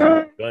motherfuckers with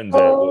guns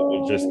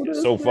that just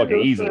so fucking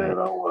easily. I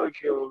don't want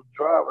to kill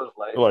driver's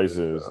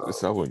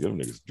license. I wouldn't give them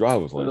niggas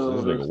driver's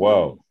license. This nigga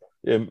wild.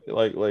 Yeah,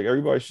 like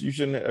everybody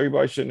shouldn't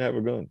have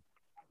a gun.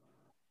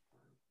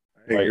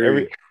 Like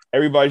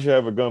everybody should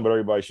have a gun, but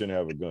everybody shouldn't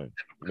have a gun.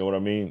 You know what I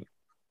mean?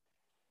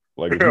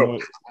 Like I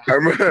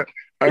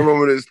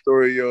remember this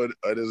story, of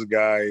this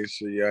guy and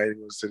shit. Yeah, I ain't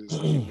gonna say this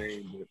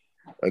name,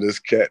 but this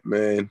cat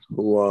man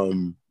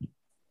who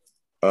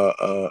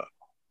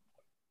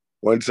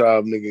one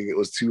time nigga it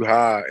was too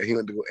high and he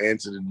went to go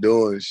answer the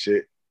door and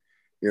shit.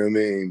 You know what I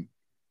mean?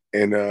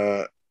 And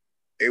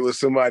it was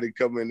somebody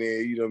coming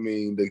in, you know what I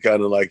mean, they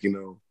kind of like, you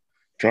know,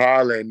 to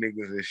holler at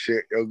niggas and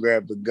shit. Yo,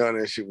 grabbed the gun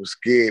and shit, was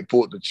scared,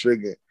 pulled the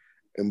trigger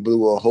and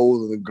blew a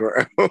hole in the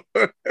ground.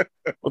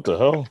 What the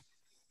hell?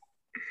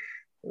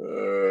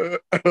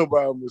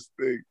 By a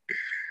mistake.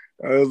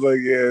 I was like,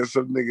 yeah,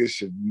 some niggas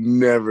should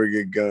never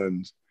get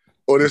guns.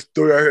 Or this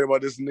story I heard about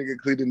this nigga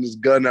cleaning his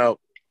gun out,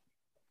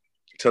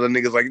 telling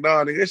niggas like,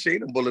 nah, nigga, this shit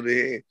ain't a bullet in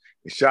here.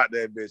 He shot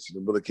that bitch and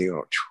the bullet came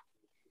out.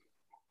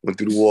 Went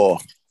through the wall.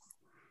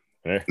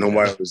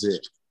 Nobody was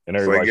hit. And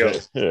everybody,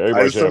 like,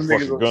 everybody some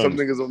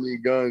niggas don't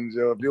need guns,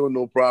 yo. If you don't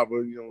know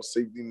proper,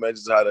 safety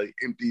measures, how to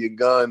empty your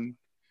gun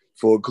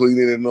for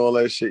cleaning and all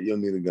that shit, you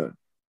don't need a gun.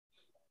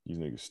 These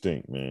niggas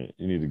stink, man.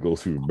 You need to go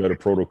through better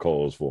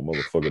protocols for a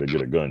motherfucker to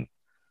get a gun.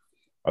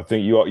 I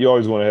think you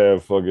always want to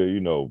have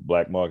fucking,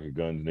 black market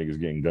guns, niggas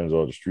getting guns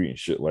off the street and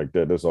shit like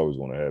that. That's always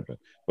going to happen.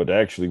 But to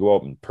actually go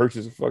out and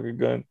purchase a fucking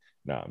gun,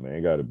 nah, man,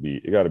 it gotta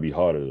be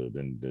harder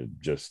than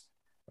just,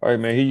 all right,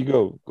 man, here you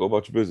go. Go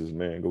about your business,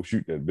 man. Go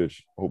shoot that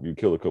bitch. Hope you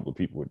kill a couple of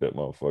people with that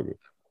motherfucker.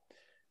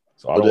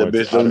 So I don't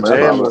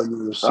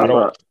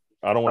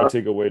want to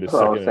take away the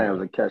second. I was saying it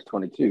was a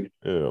catch-22.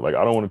 Yeah, like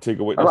I don't want to take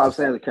away. That's what I'm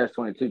saying, it's a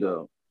catch-22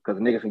 though. Because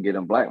the niggas can get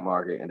in black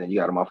market, and then you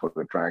got a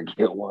motherfucker try and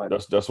get one.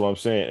 That's what I'm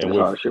saying. And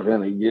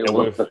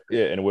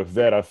with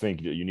that, I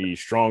think you need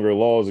stronger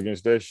laws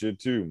against that shit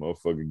too.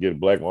 Motherfucker, get a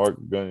black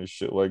market gun and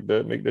shit like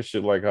that. Make that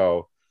shit like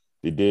how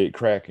they did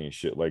crack and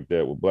shit like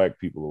that with black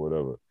people or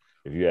whatever.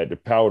 If you had the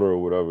powder or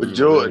whatever,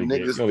 you only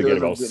get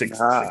about 6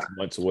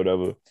 months or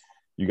whatever.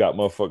 You got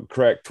motherfucking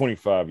crack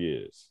 25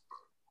 years.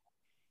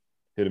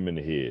 Hit him in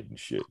the head and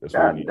shit. That's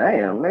what you need.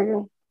 Damn,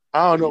 nigga.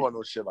 I don't know about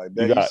no shit like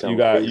that. You got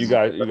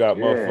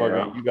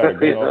motherfucking,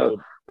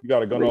 you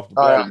got a gun off the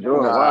block.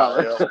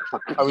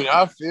 I mean,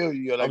 I feel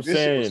you. Like, I'm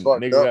saying,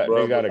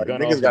 nigga got a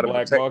gun off the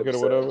black market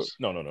or whatever.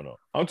 No.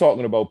 I'm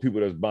talking about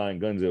people that's buying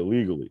guns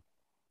illegally.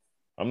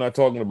 I'm not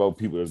talking about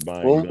people that's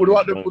buying guns what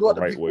about the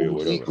right way or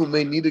whatever. Who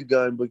may need a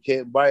gun but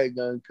can't buy a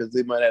gun because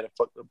they might have a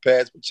fucked up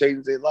past but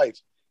change their life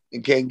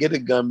and can't get a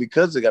gun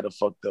because they got a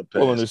fucked up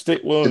past.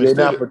 Do they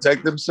not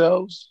protect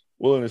themselves?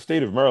 Well, in the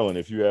state of Maryland,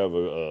 if you have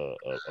a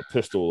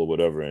pistol or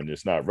whatever and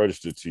it's not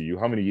registered to you,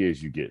 how many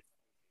years you get?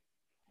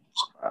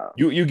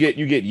 You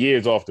get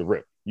years off the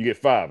rip. You get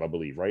 5, I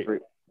believe, right? 3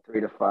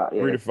 to 5.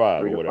 Yeah, 3 to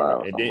 5 or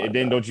whatever. And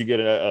then don't you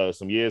get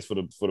some years for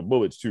the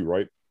bullets too,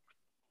 right?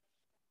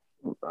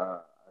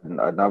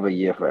 Another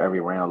year for every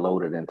round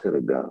loaded into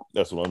the gun.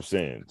 That's what I'm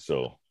saying.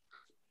 So.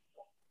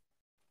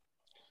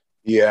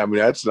 Yeah, I mean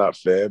that's not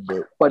fair,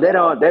 but they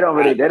don't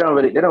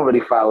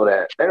really follow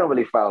that. They don't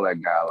really follow that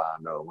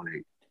guideline though. What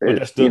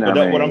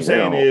I'm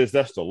saying is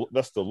that's the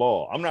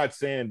law. I'm not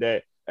saying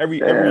that every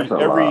but they don't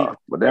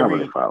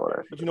really follow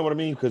that. But you know what I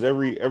mean? Because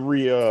every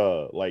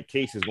like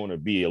case is going to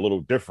be a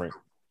little different.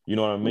 You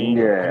know what I mean?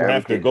 Yeah, you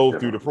have to go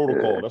through the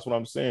protocol. That's what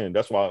I'm saying.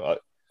 That's why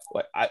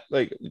I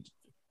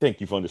thank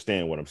you for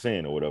understanding what I'm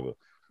saying or whatever.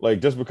 like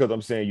just because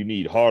I'm saying you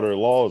need harder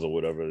laws or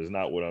whatever, it's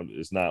not what I'm.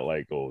 It's not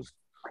like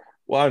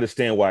well, I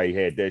understand why he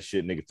had that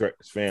shit, nigga, threaten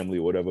his family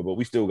or whatever, but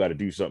we still got to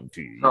do something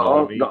to you. You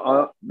know what I mean?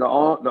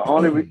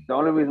 The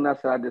only reason I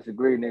said I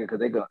disagree, nigga, because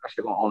that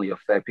shit gonna only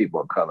affect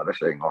people of color. That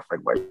shit ain't gonna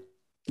affect white.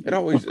 It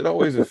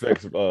always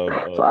affects. So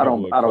I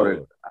don't.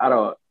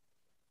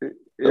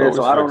 Yeah,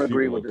 so I don't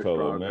agree with this,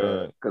 color,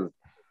 man, because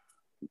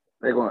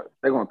they're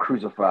gonna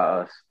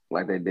crucify us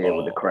like they did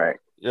with the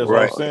crack. That's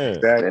right. What I'm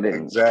saying.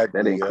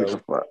 They didn't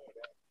crucify.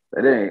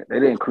 They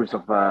didn't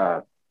crucify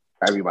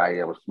everybody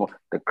that was smoking.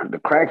 The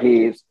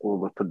crackheads who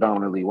was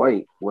predominantly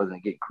white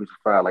wasn't getting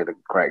crucified like the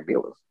crack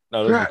dealers.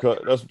 No, that's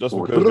because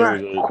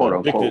they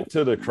was addicted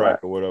to the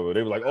crack or whatever.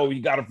 They were like, "Oh,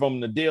 you got it from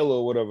the dealer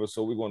or whatever,"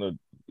 so we want to,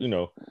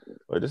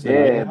 like this.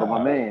 Yeah, but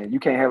my man, you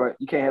can't have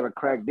a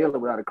crack dealer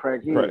without a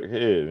crack head. Crack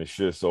head and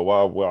shit. So why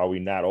are we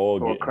not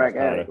all getting crack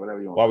addict, whatever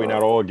you want? Why are we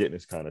not all getting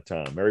this kind of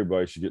time?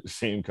 Everybody should get the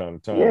same kind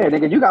of time. Yeah,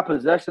 nigga, you got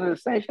possession of the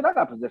same shit. I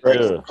got possession.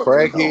 Yeah.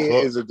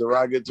 Crackhead is a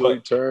derogatory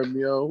term,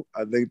 yo.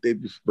 I think they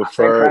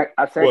prefer.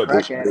 I said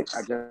crack addict.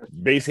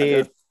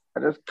 Basehead.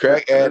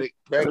 Crack addict.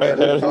 Crack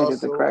addict is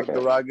also a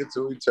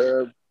derogatory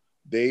term.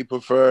 They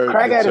prefer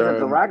crack addict is a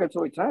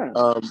derogatory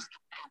term.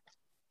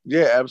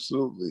 Yeah,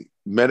 absolutely.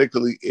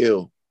 Medically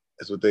ill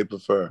is what they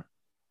prefer.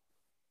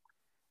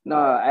 No,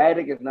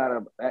 addict is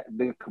not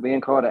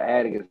being called an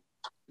addict is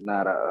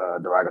not a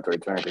derogatory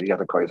term because you have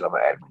to call yourself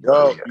an addict.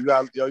 You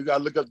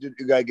gotta look up.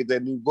 You gotta get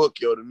that new book,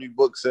 yo. The new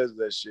book says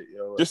that shit,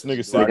 yo. This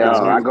nigga said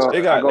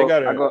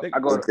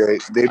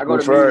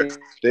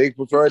they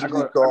prefer to be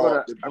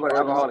called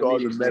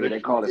medically. They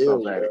call it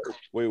addict.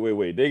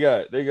 Wait. They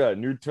got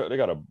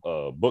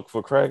a book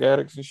for crack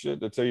addicts and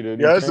shit that tell you that.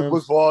 Yeah, it's a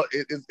book for all.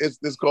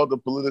 It's called the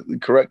politically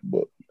correct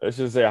book. Let's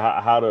just say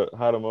how to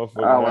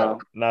motherfucker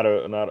not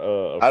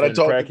how to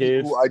talk to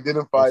people who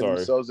identify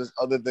themselves as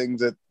other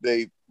things that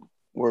they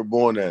were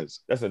born as.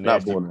 That's a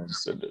nasty. Not born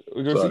as.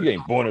 You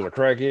ain't born as a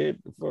crackhead.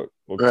 Fuck.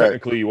 Well,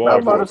 technically you are.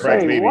 A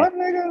crack baby. What,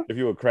 nigga? If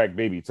you're a crack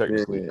baby,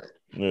 technically.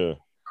 Yeah.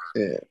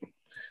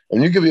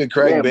 And you could be a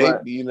crack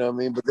baby, you know what I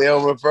mean? But they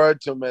don't refer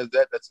to them as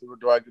that. That's a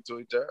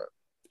derogatory term.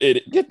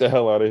 Get the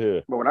hell out of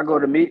here. But when I go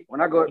to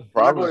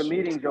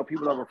meetings, yo,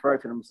 people don't refer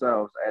to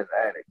themselves as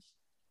addicts.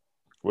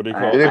 What they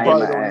call? They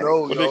probably don't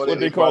know. What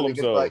they call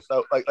themselves?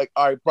 Like,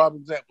 all right. Prime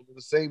example. In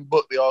the same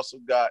book, they also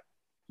got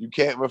you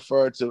can't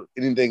refer to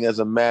anything as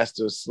a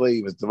master or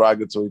slave as a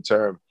derogatory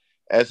term,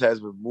 as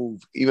has been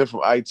moved. Even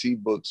from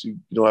IT books, you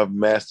don't have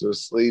master or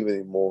slave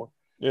anymore.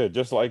 Yeah,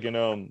 just like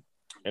in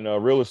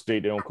real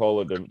estate, they don't call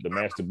it the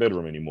master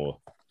bedroom anymore.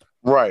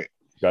 Right.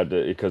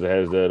 Because it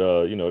has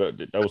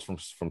that that was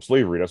from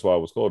slavery. That's why it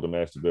was called the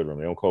master bedroom.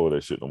 They don't call it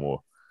that shit no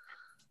more.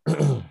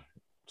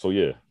 So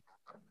yeah.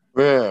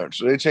 Yeah,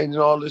 so they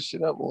changing all this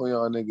shit up on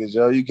y'all niggas,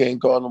 yo. You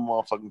can't call them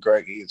motherfucking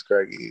crackheads.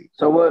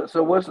 So what's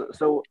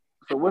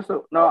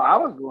the? No, I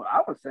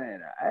was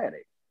saying an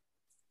addict.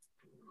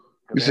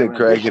 You said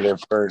crackhead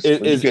at first.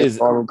 Is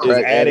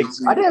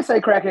addicts? I didn't say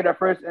crackhead at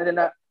first, and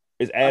then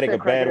is addict a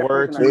bad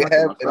word? They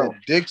have an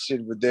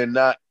addiction, but they're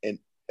not an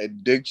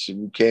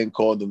addiction. You can't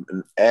call them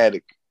an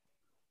addict.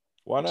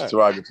 Why not? It's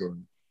derogatory.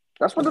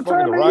 That's what the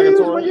term is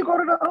used when you go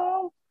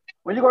to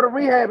when you go to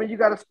rehab and you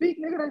got to speak,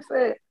 nigga. They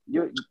said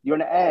you're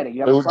an addict.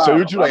 You have a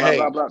problem. So you're like,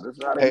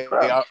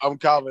 hey, I'm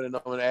Calvin and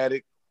I'm an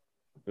addict.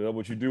 Is that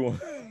what you do?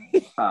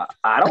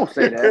 I don't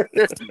say that,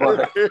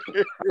 but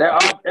there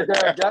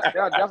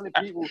are definitely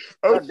people.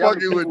 I'm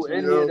fucking with you.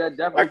 In here that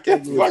definitely, I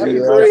can't fucking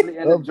breathe.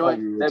 In the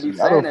joint, they be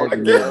saying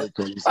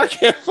that. I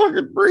can't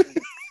fucking breathe.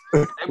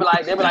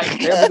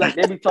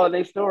 They be telling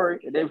their story,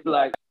 and they be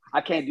like, I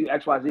can't do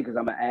XYZ because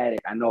I'm an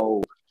addict. I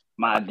know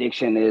my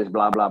addiction is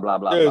blah blah blah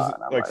blah. Yeah,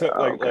 blah.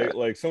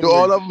 Like some.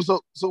 All of them.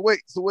 So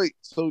wait.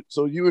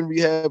 So you in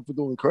rehab for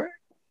doing crack?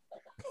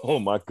 Oh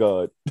my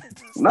god!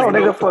 No,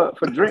 nigga, for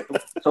drink.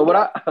 So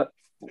what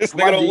this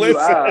nigga don't listen.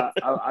 I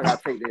gotta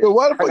take this. But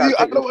why the fuck you?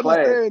 I don't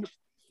understand.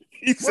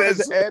 He says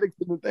the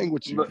addict in the thing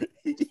with you. But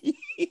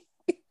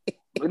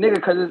nigga,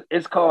 because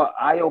it's called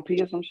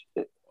IOP or some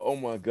shit. Oh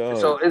my god!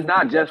 So it's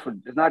not just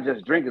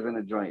drinkers in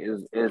the joint.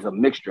 It's a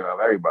mixture of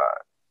everybody.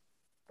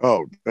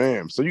 Oh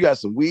damn! So you got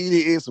some weed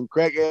here, some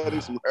crack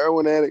addicts, some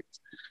heroin addicts,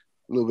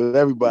 a little bit of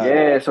everybody.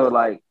 Yeah. So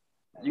like,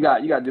 you got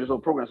to do this whole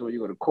program. So when you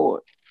go to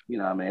court, you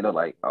know what I mean? They're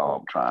like, oh,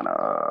 I'm trying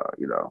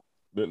to,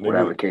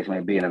 whatever the case may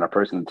be, and then a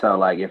person to tell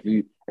like if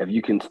you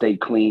can stay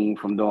clean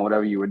from doing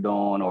whatever you were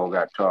doing or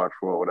got charged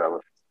for or whatever.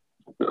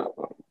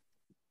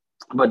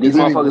 But these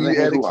motherfuckers in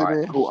here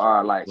who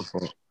are like,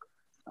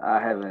 I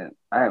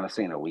haven't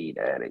seen a weed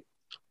addict,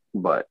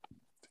 but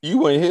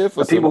you ain't here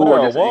for people who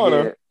are just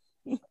marijuana.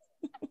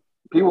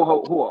 People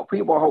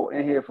who are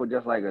in here for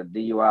just like a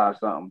DUI or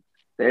something.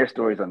 Their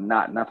stories are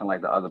nothing like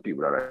the other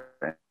people that are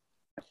in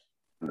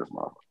this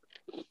motherfucker.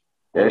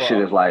 That shit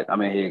is like, I'm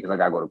in here because I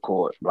gotta go to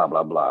court, blah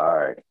blah blah. All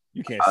right,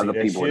 you can't other see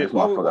that people shit. in this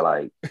motherfucker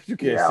like you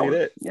can't see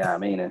that. Yeah, I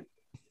mean,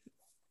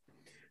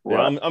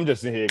 I'm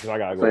just in here because I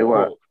gotta go to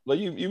court. Like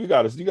you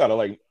gotta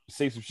like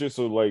say some shit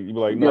so like you be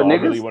like, no, I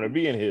really want to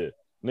be in here.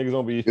 Niggas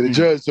don't be. The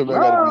judge told me I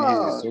gotta be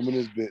here. So I'm in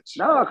this bitch.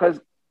 No,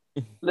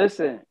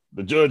 Listen.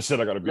 The judge said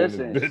I gotta be in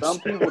this bitch. Some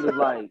people is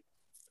like,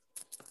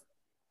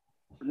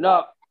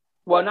 no.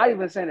 Well, not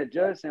even saying the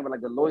judge saying, but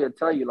like the lawyer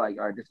tell you, like,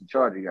 all right, this is a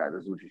charge you got.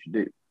 This is what you should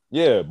do.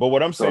 Yeah, but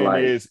what I'm saying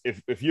like, is,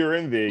 if you're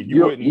in there,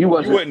 you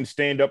wouldn't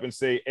stand up and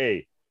say,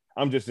 "Hey,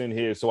 I'm just in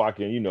here so I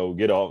can,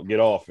 get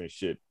off and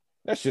shit."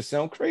 That shit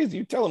sound crazy.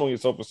 You're telling on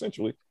yourself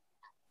essentially.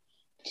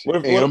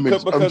 I'm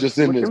just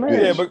in this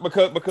bitch.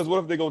 Yeah, because what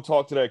if they go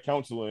talk to that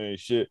counselor and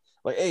shit?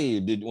 Like, hey,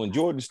 when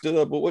Jordan stood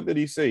up, what did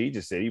he say? He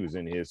just said he was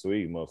in here, so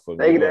he motherfucker.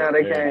 They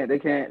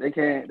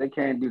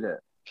can't do that.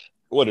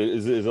 What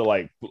is it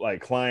like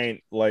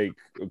client like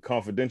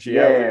confidentiality?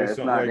 Yeah, or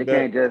something not. Like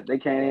they that? They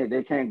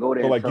can't go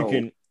there. So like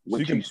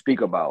you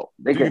speak about.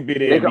 They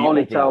can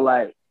only tell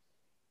like.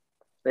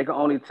 They can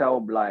only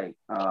tell like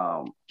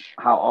how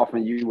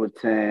often you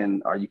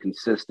attend. Are you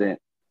consistent?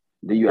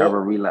 Do you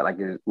ever read like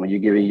when you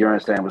give a urine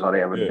samples? Are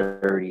they ever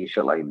dirty?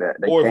 Shit like that.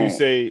 If you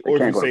say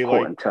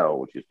like and tell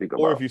what you speak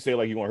about. Or if you say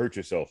like you want to hurt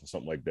yourself or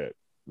something like that,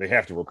 they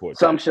have to report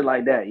some shit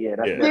like that. Yeah,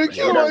 that's different.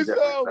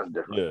 That's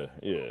different.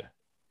 Yeah.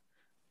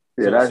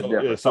 Yeah, that's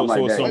different.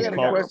 Something like that. I got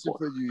a question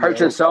for you. Hurt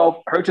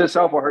yourself,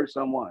 or hurt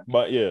someone.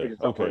 But yeah,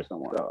 okay.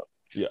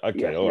 Yeah,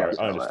 okay. All right,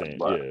 I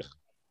understand. Yeah.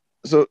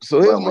 So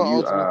here's my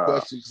ultimate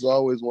question, because I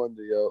always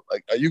wonder,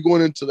 like, are you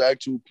going into the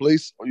actual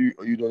place, or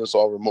are you doing this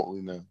all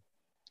remotely now?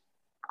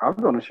 I'm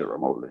doing this shit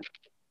remotely.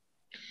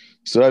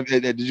 So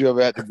did you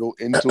ever have to go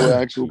into an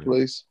actual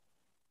place?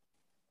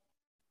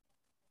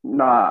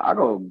 Nah, I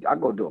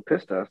go do a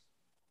piss test.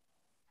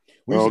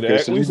 You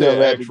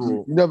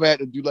never had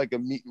to do like a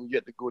meeting where you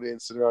had to go there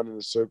and sit around in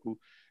a circle?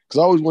 Because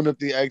I always wondered if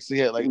they actually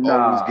had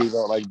always gave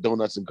out like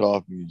donuts and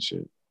coffee and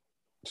shit.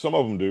 Some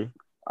of them do.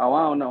 Oh,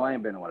 I don't know. I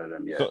ain't been to one of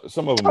them yet.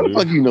 Some of them How do. the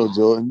fuck you know,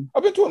 Jordan?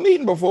 I've been to a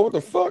meeting before. What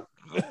the fuck?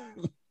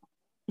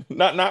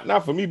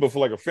 Not for me, but for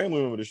like a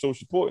family member to show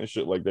support and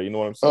shit like that. You know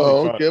what I'm saying?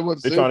 Oh, okay.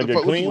 They're trying to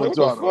get clean. What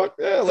the fuck?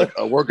 Yeah, like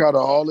a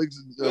workoutaholics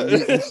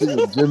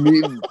gym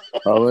meeting.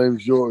 My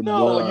name's Jordan.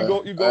 No,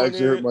 you go. I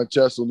actually hurt my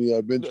chest on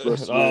the bench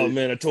press. Oh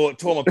man, I tore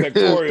my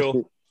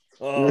pectoral.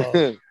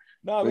 I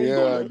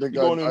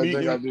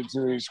think I did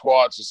too many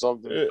squats or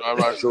something. Yeah. I'm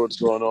not sure what's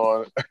going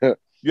on.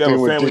 You have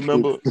a family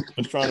member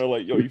that's trying to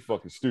like, yo, you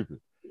fucking stupid.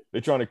 They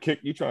trying to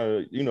kick you,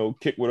 trying to,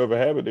 kick whatever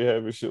habit they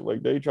have and shit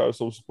like that. You try to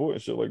show support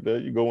and shit like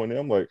that. You go in there,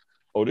 I'm like,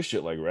 oh, this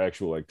shit like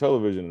actual like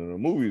television and the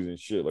movies and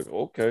shit. Like,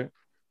 okay,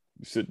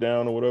 you sit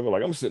down or whatever.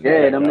 Like I'm sitting.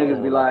 Yeah, them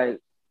niggas be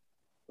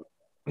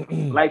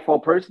like for a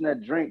person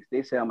that drinks,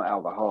 they say I'm an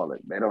alcoholic.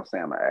 They don't say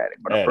I'm an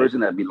addict. But a person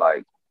that be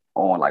like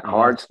on like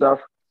hard stuff,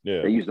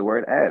 they use the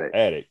word addict.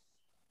 Addict.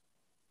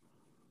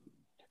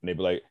 And they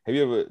be like, have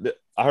you ever?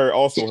 I heard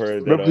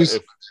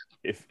that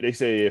if they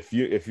say if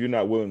you're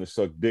not willing to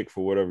suck dick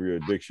for whatever your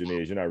addiction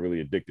is, you're not really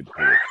addicted to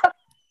it.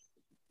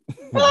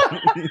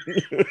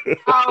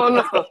 I don't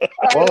know.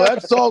 Well,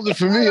 that solves it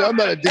for me. I'm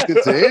not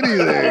addicted to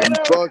anything.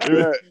 Fuck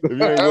that. If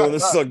you ain't willing to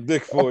suck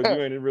dick for it,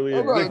 you ain't really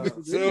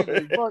addicted to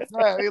it. Fuck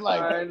that. They like,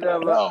 I ain't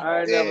never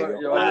heard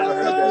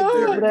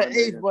that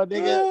theory.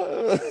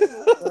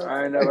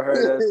 I ain't never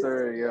heard that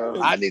story,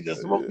 yo. I need to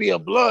smoke me a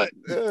blunt.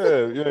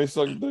 Yeah, you ain't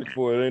sucking dick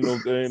for it. Ain't no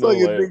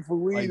dick for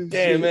weed. Like,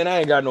 damn, man, I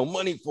ain't got no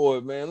money for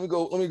it, man.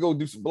 Let me go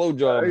do some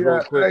blowjobs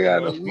real quick. I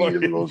got no weed.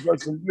 Let me go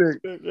suck some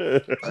dick.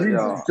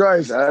 Jesus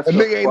Christ. A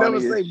nigga ain't never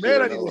say,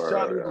 man, I need a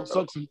shot. Let me go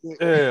suck some dick.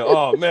 Yeah.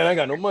 Oh man, I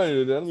got no money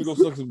today. Let me go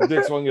suck some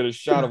dick so I can get a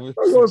shot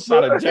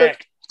of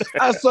Jack.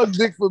 I suck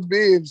dick for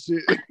beer and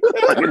shit. So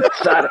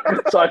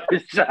I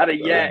get a shot of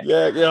yak.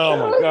 Yeah.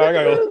 Oh my god, I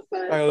gotta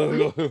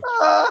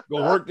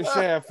go work the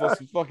shaft for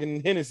some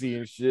fucking Hennessy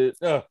and shit.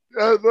 I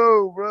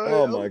know, bro.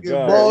 Oh my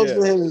god. Balls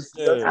for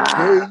Hennessy.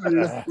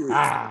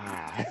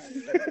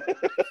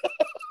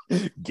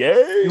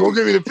 Gay. You gonna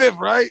give me the fifth,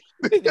 right?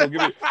 You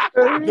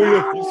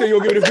say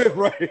you'll give me the fifth,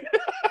 right?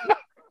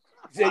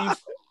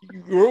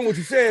 You ruined what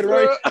you said,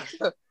 right? I'm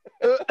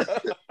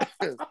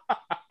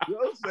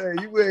saying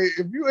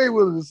if you ain't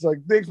willing to suck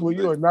dick, well,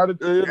 you are not a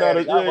you're not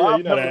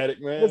an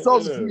addict, man. It's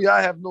also for me.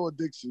 I have no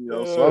addiction,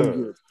 so I'm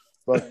good.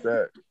 Fuck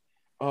that.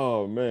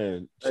 Oh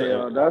man, hey,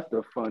 that's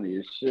the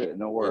funniest shit in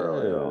the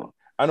world. Yo.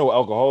 I know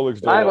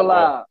alcoholics. I ain't gonna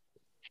lie.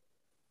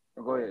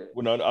 Go ahead.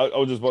 Well, no, I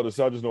was just about to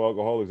say, I just know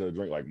alcoholics that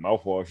drink like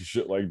mouthwash and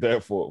shit like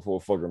that for a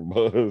fucking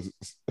buzz.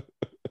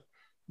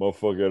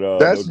 Motherfucking.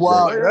 That's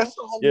wild.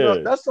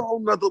 That's a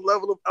whole nother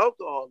level of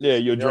alcohol. Yeah,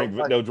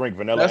 they'll drink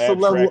vanilla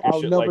extract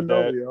and shit like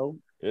that. Yo.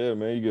 Yeah,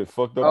 man, you get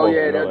fucked up. Oh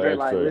yeah, they'll drink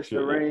like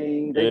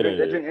Listerine. They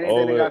drink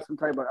anything. They got some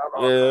type of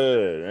alcohol.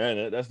 Yeah,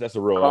 man, that's a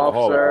real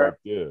alcoholic. Right?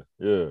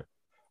 Yeah.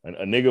 And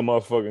a nigga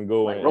motherfucking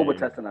go like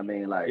Robitussin. I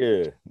mean, like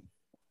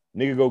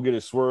nigga go get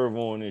a swerve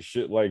on and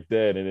shit like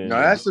that. And then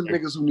that's some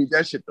niggas who need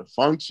that shit to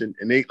function,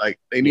 and they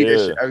need that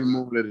shit every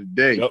moment of the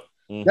day. Yep.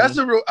 Mm-hmm. That's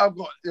a real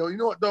alcohol. You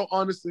know what though?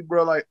 Honestly,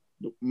 bro, like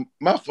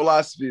my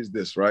philosophy is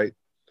this, right?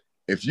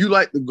 If you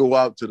like to go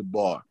out to the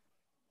bar,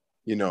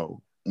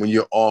 when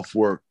you're off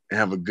work and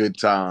have a good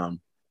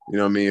time, you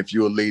know what I mean? If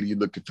you're a lady, you're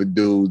looking for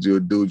dudes, you're a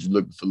dude, you're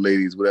looking for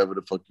ladies, whatever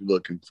the fuck you're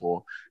looking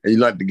for, and you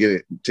like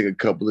to take a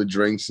couple of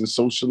drinks and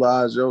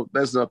socialize,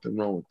 there's nothing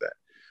wrong with that.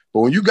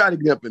 But when you got to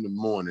get up in the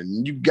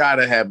morning, you got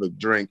to have a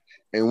drink.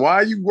 And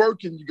while you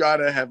working, you got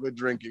to have a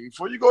drink. And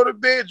before you go to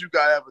bed, you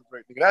got to have a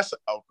drink. That's an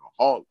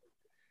alcoholic.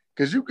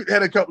 Because you could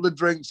had a couple of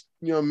drinks,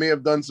 may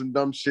have done some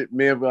dumb shit,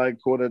 may have like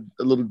caught a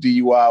little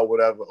DUI or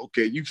whatever.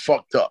 Okay, you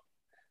fucked up.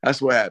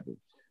 That's what happened.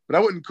 But I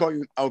wouldn't call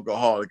you an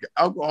alcoholic. An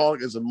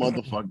alcoholic is a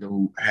motherfucker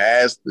who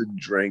has to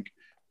drink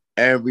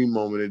every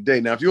moment of the day.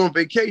 Now, if you're on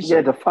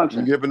vacation, the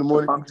function. You get up in the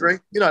morning and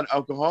drink, you're not an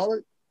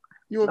alcoholic.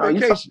 You're on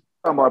vacation.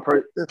 You're talking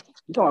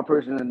about a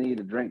person that needs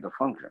to drink to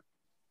function.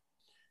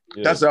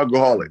 Yeah. That's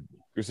alcoholic.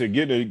 You said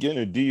getting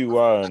a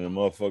DUI and a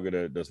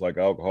motherfucker that's like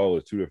alcohol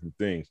is two different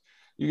things.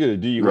 You get a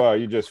DUI,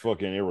 you're just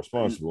fucking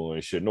irresponsible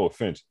and shit. No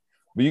offense,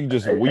 but you can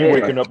just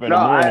waking up in the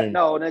morning.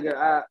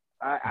 Nigga,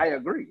 I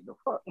agree. The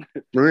fuck.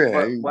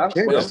 Yeah, you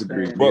can't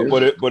disagree.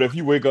 But if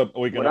you waking up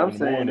in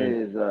the morning,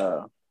 is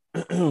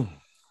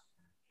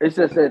it's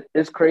just that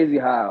it's crazy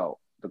how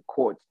the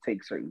courts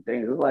take certain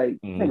things. It's like,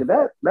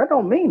 nigga, that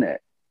don't mean that.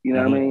 You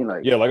know what I mean?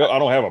 Like, yeah, like I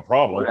don't have a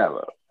problem.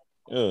 Whatever.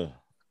 Yeah. You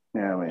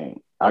know what I mean?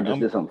 I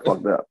just did something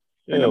fucked up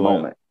in the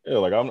moment. Yeah,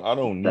 like I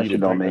don't need a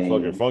drink to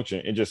fucking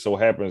function. It just so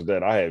happens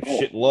that I have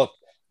shit luck.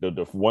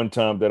 The one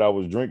time that I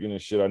was drinking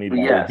and shit, I needed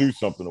to go do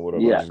something or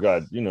whatever. I just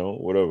got,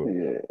 whatever.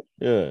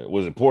 Yeah.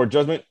 Was it poor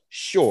judgment?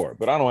 Sure,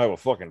 but I don't have a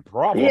fucking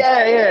problem.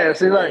 Yeah.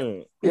 See, like,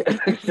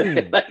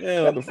 I'm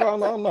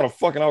not a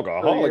fucking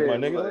alcoholic, my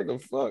nigga. What the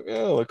fuck?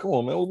 Yeah, like, come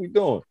on, man, what we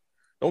doing?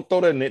 Don't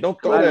throw that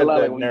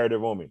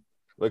narrative on me.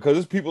 Because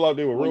there's people out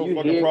there with real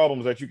fucking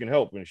problems that you can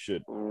help and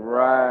shit.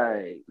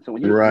 Right. So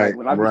when I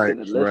be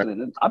sitting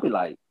listening, I'll be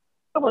like,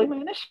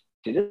 man, this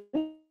shit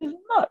is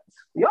nuts.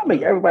 Y'all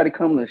make everybody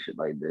come to shit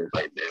like this.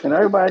 And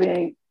everybody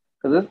ain't,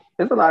 because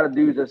there's a lot of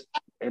dudes that's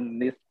in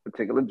this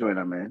particular joint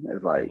I'm in.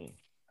 It's like,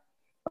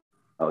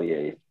 oh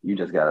yeah, you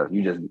just got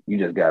something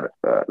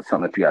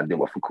that you gotta deal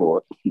with for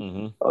court.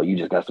 Oh, you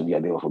just got something you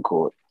gotta deal with for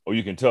court. Oh,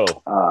 you can tell.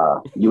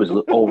 You was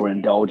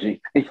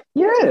overindulging.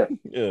 Yeah.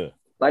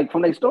 Like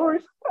from their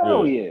stories?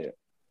 Oh yeah.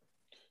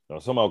 Now,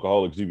 some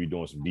alcoholics do be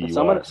doing some DUI.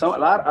 A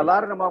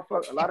lot of them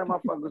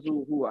motherfuckers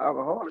who are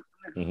alcoholics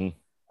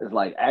is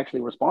like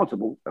actually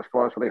responsible as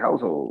far as for their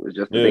household. It's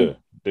just they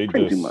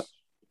drink too much.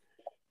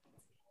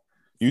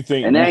 You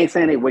think? And they ain't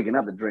saying they waking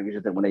up to drink. It's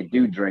just that when they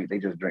do drink, they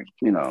just drink.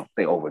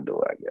 They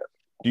overdo it, I guess.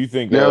 Do you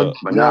think? But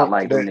not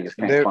like them niggas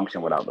can't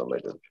function without the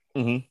liquor.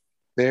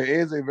 There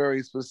is a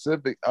very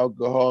specific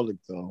alcoholic,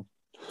 though.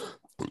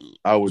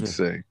 I would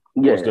say.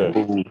 Yeah. What's that?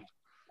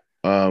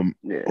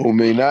 Who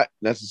may not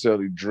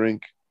necessarily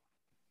drink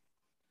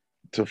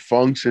to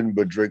function,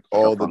 but drink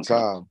all the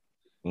time.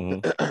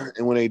 And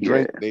when they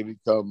drink, they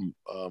become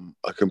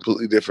a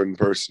completely different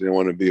person they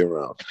want to be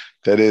around.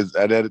 That is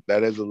a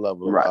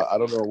level. Right. I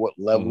don't know what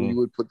level you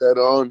would put that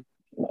on,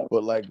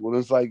 but like when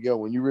it's like,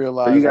 when you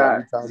realize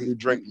every time you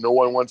drink, no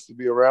one wants to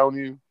be around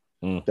you,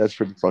 that's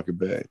pretty fucking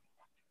bad.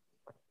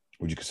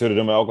 Would you consider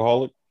them an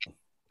alcoholic?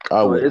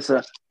 I would. It's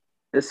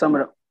some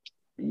of the.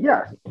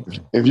 Yeah.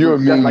 If you're a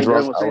mean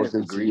drunk, I would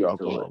consider you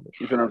alcoholic.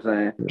 You know what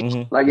I'm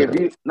saying? Like if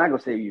you not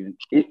gonna say you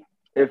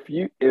when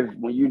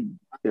you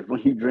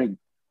drink,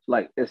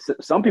 like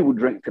some people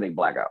drink till they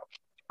black out.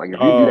 Like if you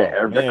do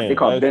that, they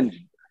call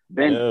binge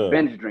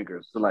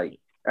drinkers. So like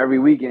every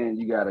weekend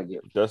you gotta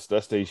get that's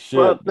they shit.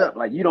 Fucked up.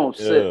 Like you don't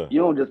sit, you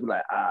don't just be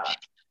like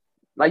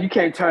like you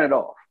can't turn it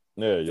off.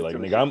 Yeah, you're like,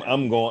 nigga,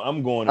 I'm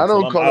going. I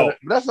don't call it.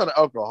 That's not an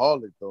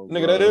alcoholic though.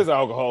 Nigga, that is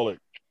alcoholic.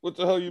 What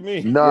the hell you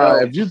mean? Nah,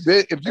 if you've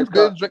been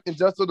drinking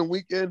just on the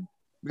weekend,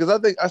 because I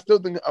still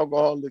think an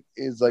alcoholic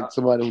is like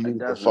somebody who needs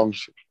to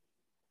function.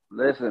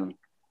 Listen,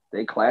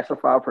 they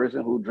classify a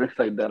person who drinks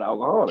like that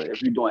alcoholic.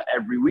 If you're doing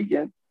every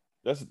weekend,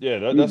 that's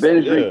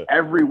drink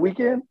every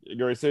weekend.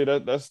 You already say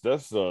that's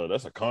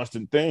a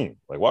constant thing.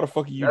 Like, why the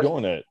fuck are you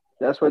doing that?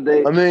 That's what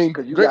they. I mean,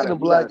 drinking a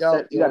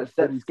blackout, you got to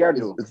set the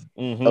schedule.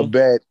 A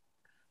bad.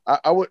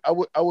 I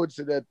would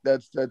say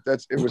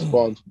that's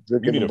irresponsible.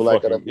 Drinking a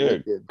blackout every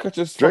weekend.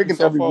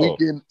 Drinking every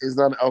weekend is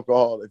not an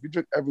alcohol. If you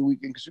drink every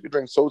weekend, because you can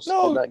drink soda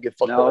and not get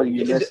fucked up.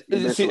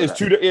 It's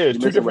two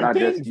different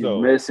things. You're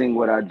missing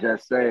what I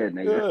just said,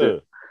 nigga. Yeah.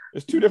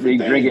 It's two different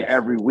things. They drink it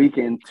every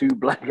weekend to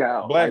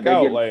blackout.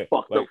 Blackout, like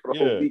fucked up for the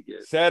whole weekend.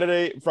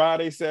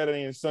 Friday,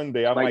 Saturday, and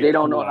Sunday. They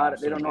don't know how to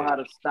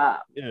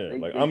stop. Yeah,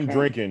 I'm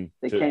drinking.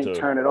 They can't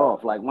turn it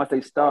off. Like once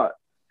they start,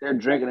 they're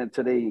drinking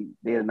until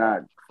they're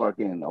not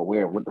fucking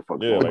aware of what the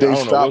fuck. Yeah, but they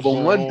stop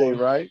on Monday,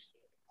 right?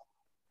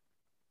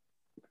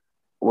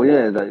 Well,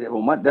 yeah,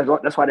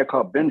 that's why they're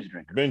called binge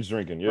drinking. Binge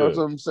drinking, yeah. That's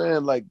what I'm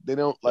saying. Like they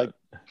don't like.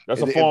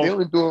 That's if they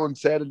only do it on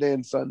Saturday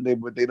and Sunday,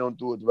 but they don't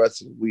do it the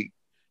rest of the week.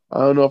 I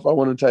don't know if I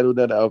want to title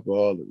that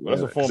alcoholic.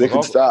 That's a form they of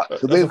can stop.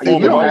 You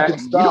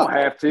don't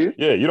have to.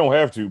 Yeah, you don't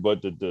have to,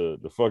 but the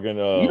fucking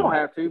you don't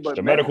have to, but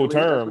the medical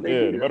term,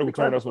 the medical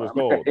term, that's what it's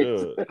called.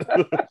 Yeah.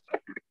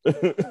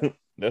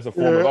 That's a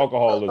form of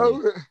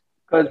alcoholism.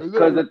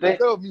 Because the thing,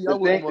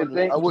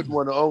 I wouldn't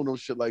want to own no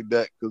shit like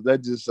that because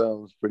that just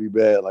sounds pretty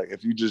bad. Like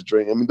if you just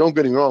drink, I mean, don't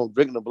get me wrong,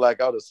 drinking a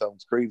blackout, it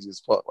sounds crazy as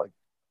fuck. Like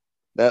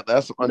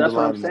that's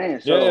underlying. That's what I'm saying.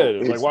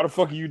 So, like why the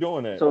fuck are you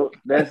doing that? So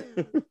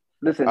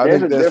Listen, I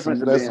there's think a that's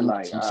difference in being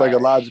like some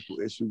psychological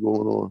issue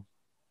going on.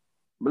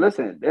 But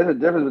listen, there's a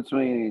difference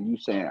between you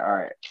saying, all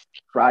right,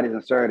 Fridays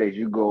and Saturdays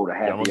you go to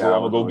happy hours, I'm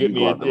gonna go or get you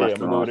me go a out to I'm gonna go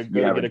restaurants,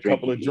 you have get a a drink,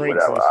 couple you of eat,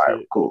 drinks whatever. and All shit.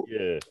 right, cool.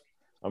 Yeah,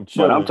 I'm But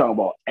chilling. I'm talking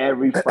about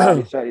every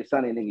Friday, Saturday,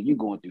 Sunday, nigga. You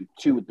going through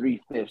 2 or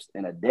 3/5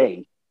 in a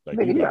day, like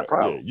nigga. You got a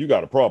problem. you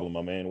got a problem,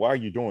 my man. Why are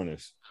you doing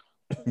this?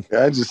 Yeah,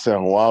 that just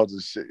sound wild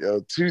as shit,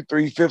 yo. 2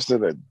 3/5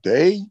 in a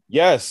day.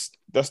 Yes,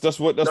 that's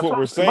what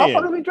we're saying.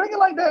 Motherfuckers be drinking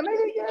like that,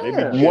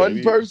 nigga. Yeah.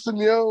 One person,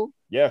 yo.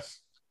 Yes.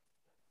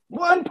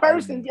 One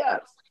person,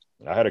 yes.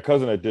 I had a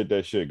cousin that did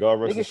that shit.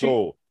 God rest his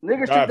soul.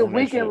 Nigga treat the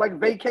weekend like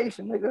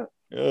vacation, nigga.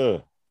 Yeah.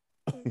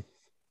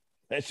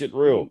 That shit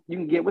real. You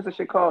can get, what's the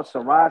shit called?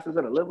 Psoriasis of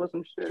the liver or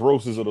some shit?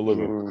 Cirrhosis of the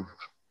liver.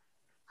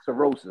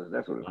 Cirrhosis,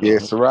 that's what it's called. Yeah,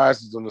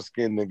 psoriasis on the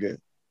skin, nigga.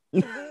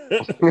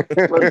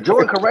 Well,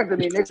 Jordan corrected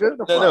me, nigga.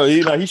 No,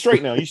 he's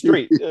straight now. He's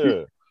straight.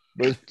 Yeah.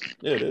 But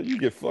yeah, you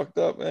get fucked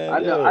up, man. I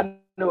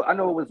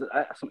know it was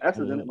some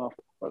S's in it,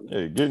 motherfucker.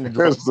 Yeah, getting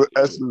drunk.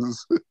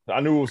 S's.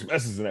 I knew it was some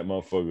S's in that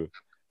motherfucker.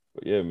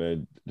 But yeah,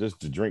 man,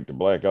 just to drink to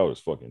black out is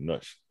fucking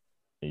nuts.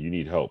 And you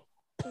need help.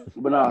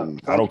 But I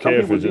don't care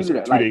if it's just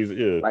 2 days,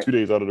 2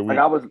 days out of the week.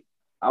 Like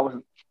I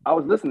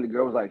was listening to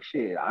girls like,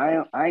 shit,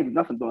 I ain't do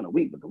nothing during the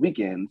week, but the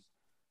weekends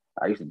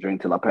I used to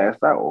drink till I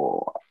passed out,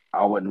 or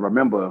I wouldn't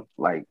remember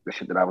like the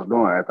shit that I was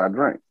doing after I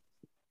drank.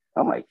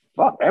 I'm like,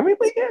 fuck, every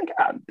weekend?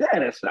 God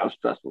damn, that sounds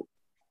stressful.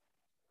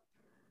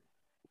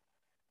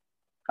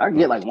 I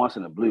get like once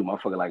in a blue,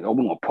 motherfucker, like, oh, I'm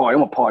gonna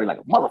party like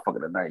a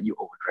motherfucker tonight. You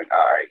overdrink. All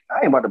right. I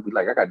ain't about to be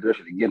like, I got to do this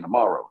shit again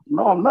tomorrow.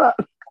 No, I'm not.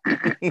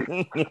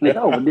 They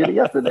overdid it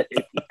yesterday.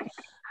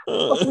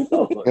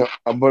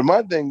 But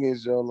my thing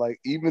is, yo, like,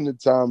 even the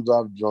times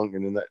I've drunk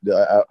and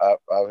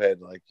I've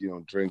had like, you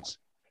know, drinks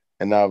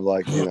and I've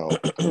like, you know,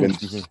 been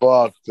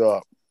fucked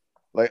up.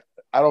 Like,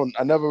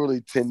 I never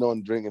really tend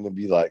on drinking to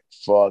be like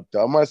fucked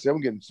up. I might say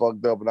I'm getting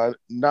fucked up, and I'm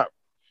not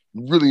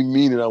really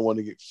meaning I want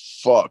to get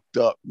fucked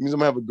up. It means I'm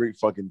gonna have a great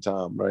fucking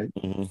time, right?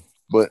 Mm-hmm.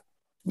 But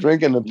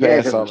drinking the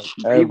pass out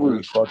like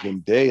every fucking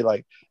day.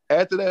 Like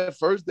after that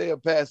first day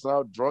of passing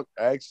out drunk,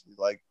 actually,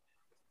 like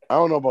I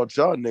don't know about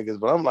y'all niggas,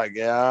 but I'm like,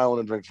 yeah, I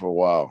want to drink for a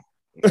while.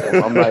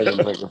 I'm not even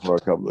drinking for a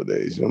couple of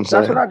days. You know what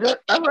I'm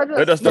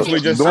saying? That's what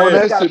we just doing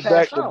said. That shit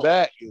back to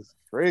back is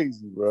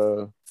crazy,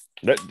 bro.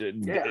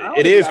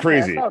 It is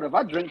crazy. If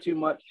I drink too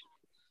much,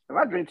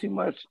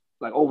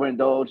 like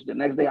overindulge, the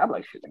next day I'm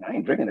like, shit, I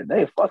ain't drinking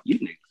today. Fuck you,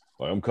 niggas.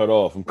 Like, I'm cut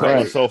off. I'm cutting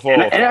myself off.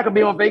 And I could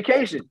be on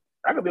vacation.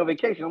 I'm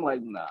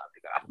like, nah,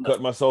 nigga.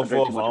 Cut myself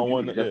off. I don't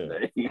want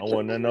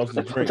nothing else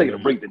to drink. I'm taking a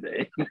break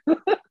today.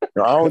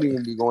 No, I don't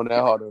even be going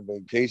that hard on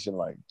vacation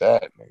like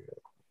that, nigga.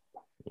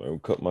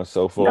 Like, cut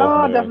myself off. No,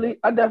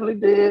 I definitely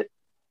did.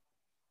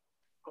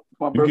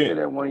 My birthday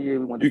that one year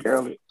we went to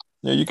Cali.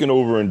 Yeah, you can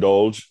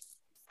overindulge.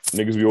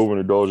 Niggas be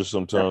overindulging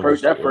sometimes.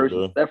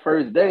 That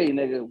first day,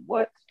 nigga,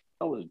 what?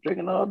 I was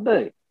drinking all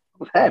day. I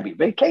was happy.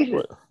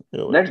 Vacation.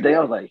 Next day, I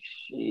was like,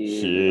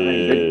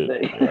 shit.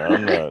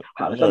 I'm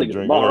not drinking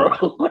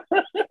tomorrow.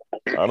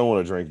 I don't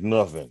want to drink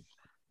nothing.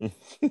 I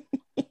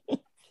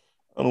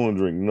don't want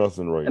to drink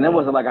nothing right now. And it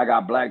wasn't like I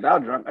got blacked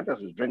out drunk. I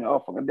just was drinking all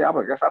fucking day. I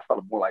guess I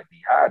felt more like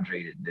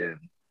dehydrated than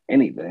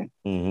anything.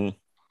 Mm-hmm.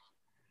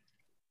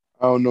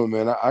 I don't know,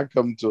 man. I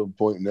come to a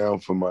point now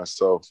for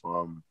myself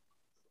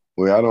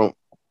where I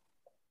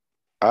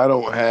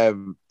don't have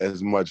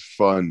as much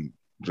fun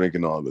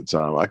drinking all the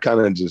time. I kind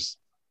of just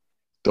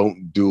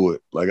don't do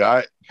it. Like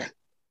at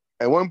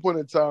one point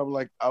in time,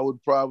 like I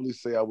would probably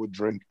say I would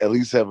drink, at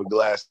least have a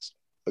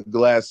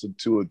glass of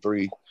 2 or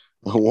 3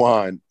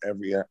 wine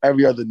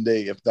every other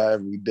day, if not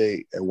every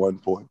day. At one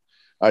point,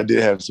 I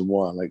did have some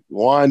wine, like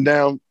wine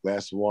down,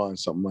 glass of wine,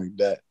 something like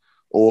that.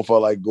 Or if I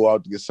like go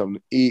out to get something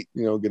to eat,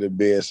 you know, get a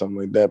beer, something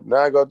like that. But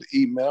now I go out to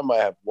eat, man, I might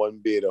have 1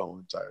 beer the whole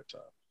entire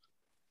time.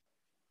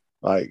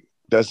 Like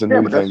that's a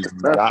new thing. I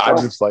think I'm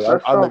just like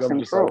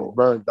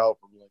burned out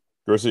from like.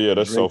 Garcia, yeah,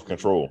 that's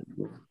self-control.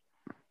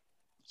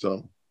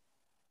 So,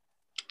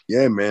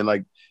 yeah, man.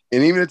 Like,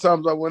 and even the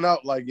times I went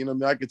out, like, you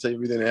know, I could tell you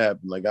everything that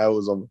happened. Like, I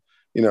was on,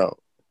 you know,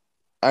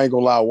 I ain't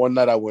gonna lie. One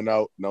night I went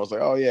out and I was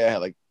like, oh yeah, I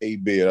had like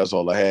 8 beer. That's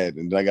all I had.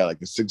 And then I got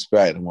like a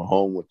 6-pack and went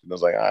home with it. And I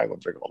was like, I ain't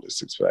gonna drink all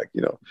this 6-pack,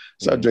 you know.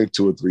 So I drank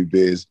 2 or 3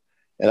 beers.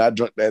 And I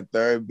drank that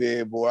 3rd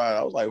beer, boy.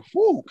 I was like,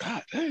 whoa,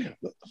 god damn,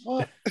 what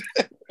the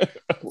fuck?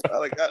 I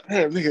like, god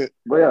damn, nigga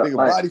like,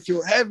 body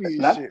feel heavy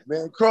and shit,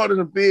 man. Crawled in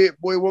the bed,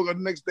 boy, woke up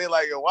the next day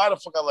like, yo, why the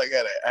fuck I like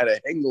had a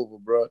hangover,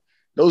 bro?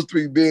 Those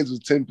 3 beers was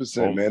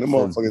 10%, man. Them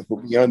motherfuckers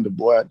put me under,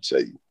 boy, I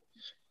tell you.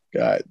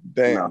 God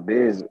damn. Nah,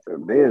 beers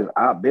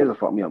will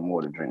fuck me up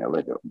more than drinking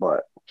liquor.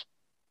 But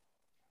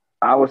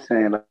I was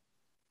saying, like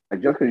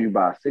just because you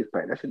buy a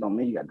 6-pack, that shit don't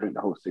mean you got to drink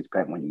the whole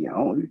 6-pack when you get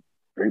home. You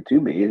drink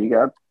 2 beers, you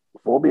got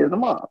 4 beers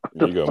tomorrow.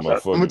 I'm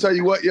gonna tell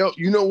you what, yo.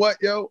 You know what,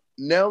 yo?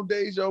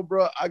 Nowadays, yo,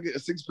 bro, I get a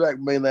 6-pack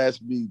may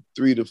last me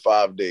 3 to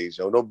 5 days,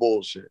 yo. No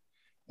bullshit.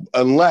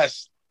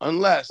 Unless.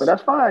 But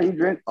that's fine. You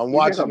drink. I'm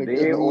watching a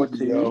good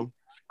movie, yo.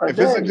 If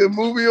it's a good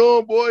movie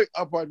on, boy,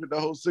 I'll probably drink the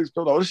whole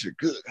 6-pack. Oh, this shit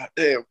good. God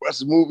damn, watch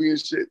the movie and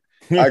shit.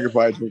 I could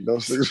probably drink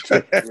those 6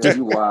 packs. Yeah,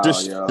 you wild,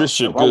 yo. This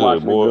shit if I'm good,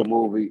 watching boy. a good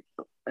movie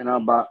and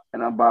I'm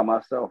by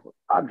myself,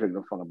 I drink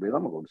the fucking beer.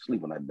 I'm gonna go to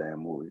sleep on that damn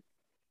movie.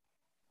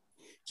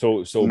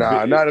 So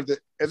Nah, not if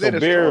they're the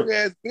beer, strong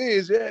ass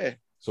beers, yeah.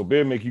 So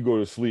beer make you go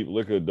to sleep.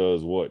 Liquor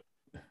does what?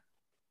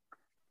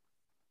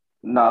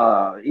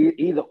 Nah,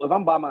 either if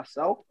I'm by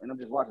myself and I'm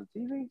just watching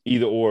TV,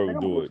 either or I'm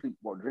do it. Sleep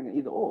or drinking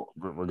either or.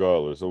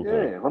 Regardless, okay.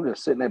 Yeah, if I'm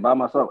just sitting there by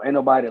myself, ain't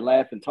nobody to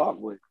laugh and talk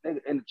with.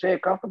 In the chair,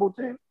 comfortable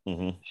too.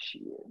 Mm-hmm.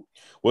 Shit.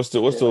 What's the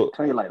like,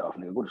 turn your light off,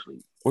 nigga. Go to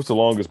sleep. What's the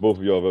longest both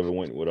of y'all have ever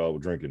went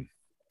without drinking?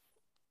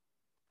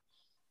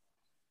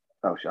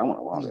 Oh shit, I want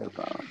a longer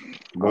time.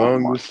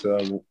 Longest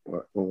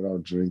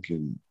without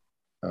drinking.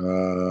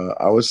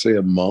 I would say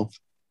a month.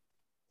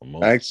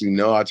 Actually,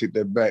 no, I take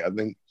that back. I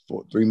think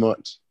for 3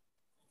 months.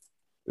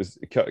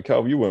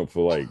 Calvin, you went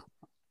for like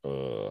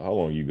how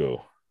long you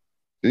go?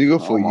 Did you go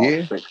for a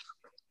year? 6.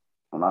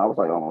 No, I was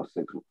like almost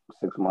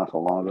 6 months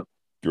or longer.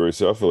 You already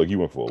said I feel like you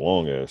went for a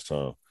long ass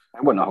time.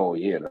 It wasn't a whole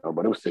year though,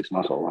 but it was 6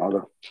 months or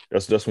longer.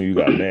 That's when you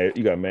got mad.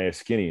 You got mad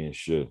skinny and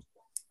shit.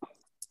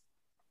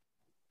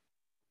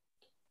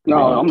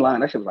 No, I'm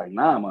lying. That shit was like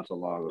 9 months or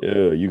longer.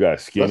 Yeah, you got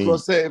skinny. That's what I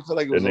said. It felt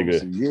like it was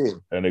almost a year.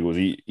 That nigga was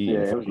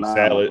eating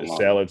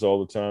salads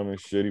all the time and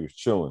shit. He was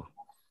chilling.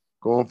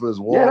 Going for his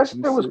walks.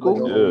 Yeah, that was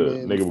cool.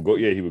 Yeah, nigga would go.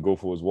 Yeah, he would go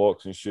for his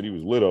walks and shit. He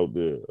was lit out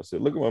there. I said,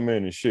 "Look at my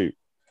man in shape."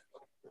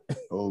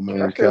 Oh man,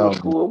 that shit was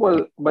cool. It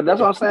was, but that's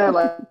what I'm saying.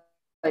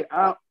 Like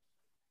I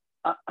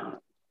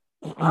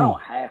don't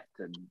have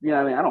to. You know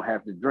what I mean? I don't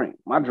have to drink.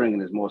 My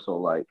drinking is more so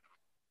like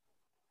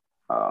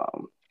a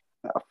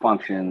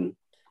function,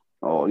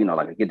 or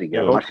like a get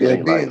together. My shit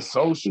ain't like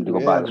social. To go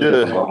buy the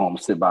fifth and go home,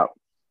 sit by.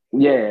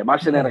 Yeah, my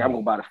shit ain't like I'm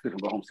gonna buy the fifth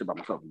and go home, sit by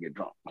myself and get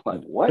drunk.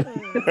 Like what?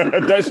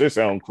 That shit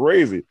sound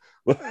crazy.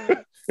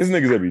 These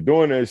niggas that be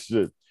doing that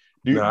shit.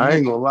 I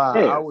ain't gonna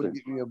lie. Yeah, I would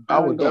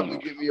definitely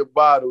get me a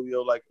bottle,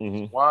 like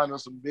wine or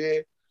some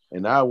beer,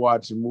 and I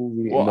watch a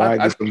movie. Well,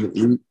 and I get some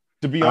to eat.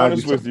 To be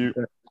honest with you,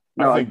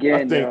 I think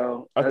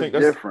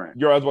that's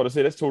different. I was about to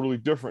say that's totally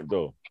different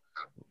though.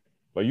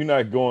 Like you're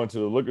not going to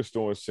the liquor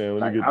store and saying,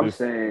 "Let me get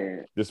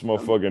this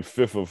motherfucking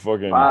fifth of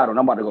fucking bottle.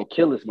 I'm about to go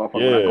kill this motherfucker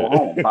when I go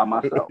home by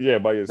myself." Yeah,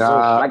 by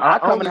yourself. Like I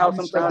come in the house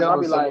sometimes. I'll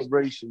be like,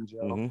 celebrations,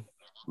 yo.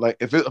 Like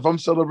if I'm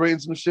celebrating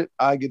some shit,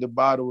 I get a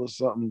bottle or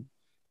something,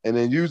 and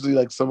then usually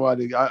like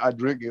somebody I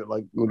drink it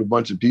like with a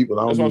bunch of people.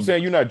 That's what I'm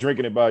saying. You're not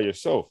drinking it by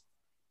yourself.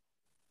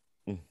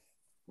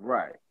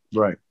 Right.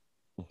 That's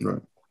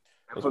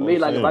For me,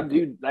 like if I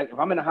do, like if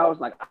I'm in the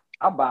house, like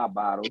I buy a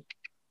bottle.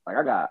 Like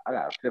I got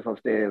a fifth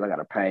upstairs. I got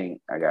a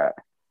paint.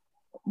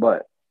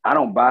 But I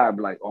don't buy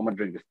like I'm gonna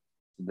drink this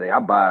today. I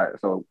buy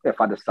it. So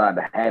if I decide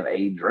to have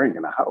a drink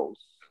in the house,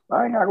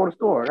 I ain't gotta go to the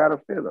store. I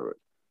gotta fill it.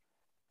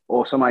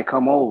 Or somebody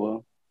come over,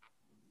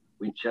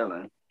 we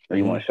chilling. So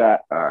you want a shot?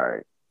 All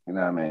right. You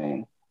know what I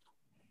mean?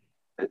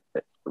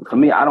 For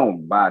me, I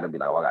don't buy to be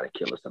like, I gotta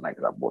kill this tonight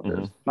because I bought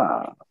this.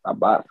 Nah, I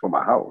buy it for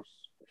my house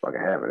so I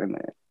can have it in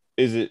there.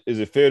 Is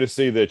it fair to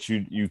say that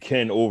you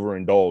can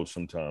overindulge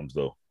sometimes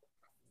though?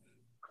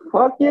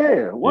 Fuck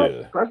yeah! What? Yeah.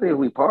 Especially if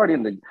we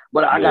partying.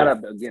 But I gotta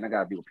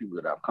be with people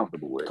that I'm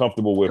comfortable with. To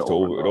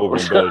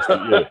overindulge.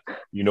 Yeah,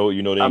 you know they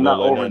ain't gonna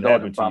let nothing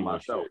happen to you.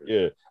 Myself.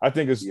 Yeah, I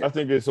think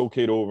it's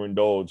okay to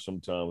overindulge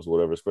sometimes,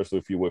 whatever. Especially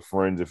if you're with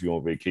friends, if you're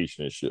on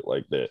vacation and shit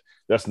like that.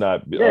 That's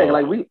not.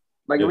 If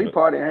we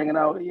party hanging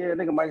out,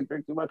 nigga might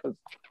drink too much because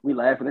we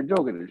laughing and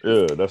joking and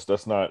shit. Yeah,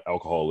 that's not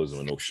alcoholism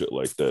and no shit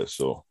like that.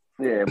 So.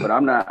 Yeah, but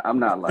I'm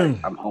not like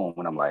I'm home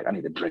when I'm like I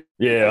need to drink.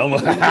 Yeah, I'm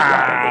like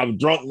I'm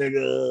drunk,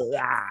 nigga.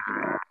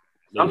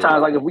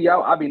 Sometimes like if we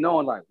out, I be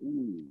knowing like,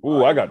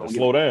 ooh, I got to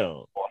slow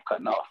down. Oh, I'm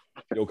cutting off.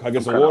 Yo, can I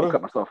get some water?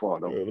 Cut myself off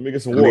though. Yeah, let me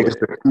get some water.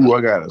 Ooh,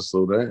 I gotta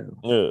slow down.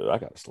 Yeah, I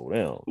gotta slow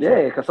down.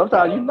 Yeah, because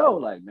sometimes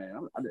like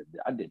man,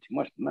 I did too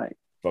much tonight.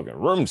 Fucking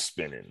room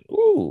spinning.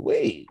 Ooh,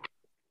 wait.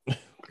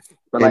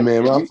 But like,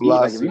 man, my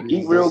philosophy if you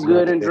eat real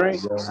good and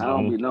drink, I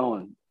don't be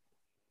knowing.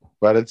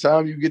 By the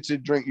time you get your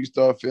drink, you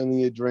start feeling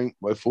your drink.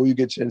 Before you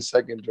get your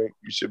second drink,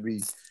 you should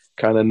be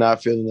kind of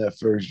not feeling that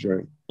first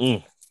drink.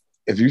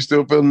 If you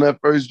still feeling that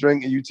first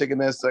drink and you taking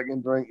that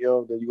second drink, then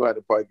you're going to have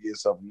to probably give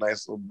yourself a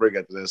nice little break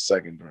after that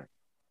second drink.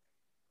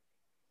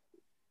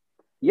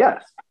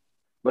 Yes.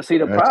 But see,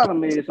 the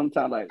problem is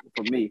sometimes, like,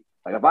 for me,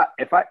 like,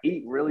 if I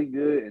eat really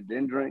good and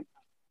then drink,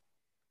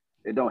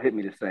 it don't hit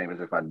me the same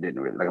as if I didn't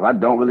really. Like, if I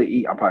don't really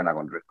eat, I'm probably not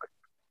going to drink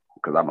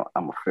because I'm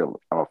going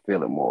to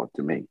feel it more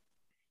to me.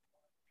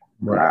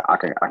 Right. I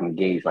can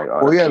gauge like.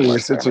 Oh yeah, it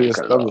sits in your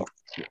stomach.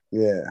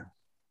 Yeah.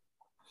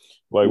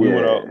 Like we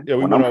went out. Yeah,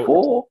 we went out.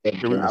 Full, we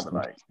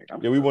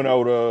went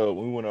out.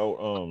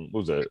 What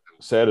was that?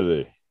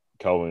 Saturday.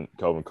 Calvin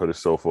cut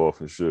himself off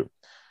and shit.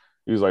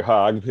 He was like,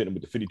 "Hi, I can hit him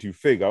with the 52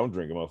 fig. I don't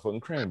drink my fucking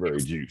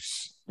cranberry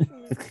juice." I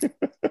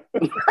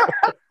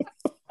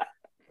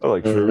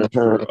was like, true.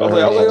 I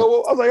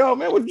was like, oh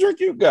man, what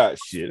drink you got?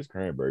 Shit, it's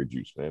cranberry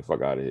juice, man.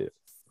 Fuck out of here.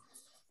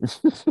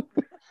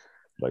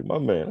 Like my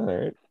man, all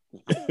right.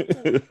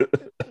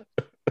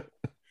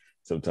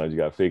 Sometimes you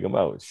gotta fake them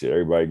out. Shit,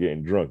 everybody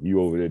getting drunk.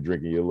 You over there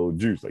drinking your little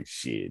juice. Like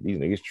shit, these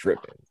niggas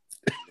tripping.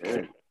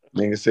 Yeah.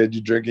 Nigga said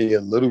you drinking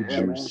your little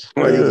juice.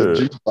 Man. Like it's a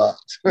juice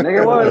box.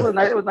 Nigga, it was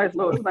nice. It was nice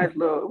little. It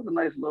was a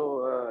nice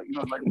little. You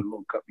know, like a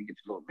little cup you get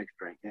your little mixed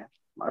drink. Yeah,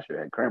 my shit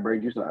had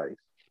cranberry juice and ice.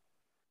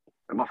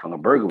 That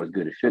motherfucking burger was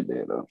good as shit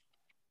there though.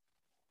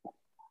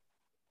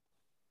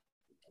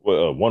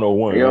 Well,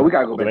 101. Yeah, we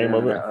gotta go the back name down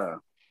of to it? that.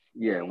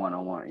 Yeah,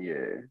 101.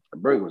 Yeah, the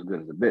burger was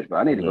good as a bitch, but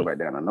I need to go back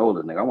down to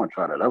Nola's, nigga. I want to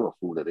try that other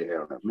food that they had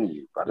on that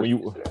menu.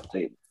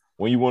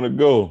 When you want to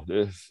go,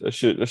 that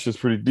shit's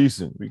pretty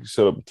decent. We can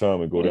set up a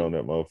time and go down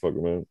that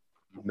motherfucker, man.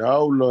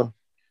 No.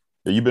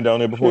 Yeah, you been down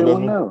there before,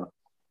 Desmond?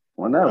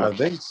 Whenever. I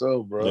think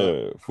so, bro.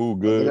 Yeah, food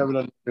good. I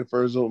think it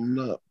first opened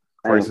up.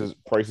 Price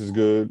is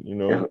good, you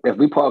know. If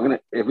we parking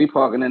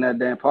in that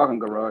damn parking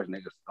garage,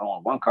 niggas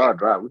on one car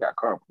drive, we got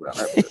carpool out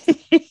there.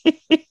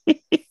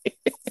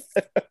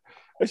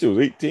 That shit was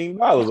 $18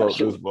 off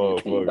this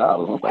motherfucker.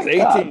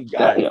 $18. $18.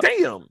 God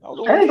damn.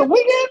 Hey, the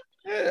weekend?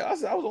 Yeah, I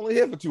was only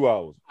here for 2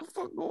 hours. What the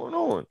fuck going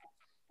on?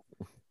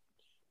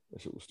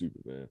 That shit was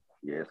stupid, man.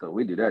 Yeah, so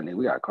we do that, nigga.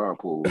 We got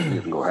carpool. We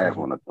can go half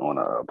on a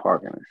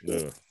parking and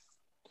shit. Yeah.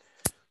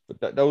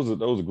 But that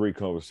was a great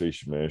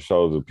conversation, man. Shout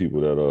out to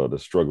people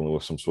that's struggling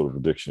with some sort of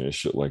addiction and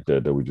shit like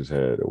that we just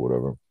had or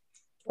whatever.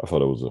 I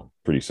thought it was a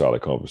pretty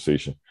solid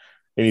conversation.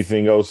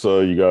 Anything else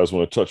you guys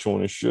want to touch on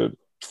and shit?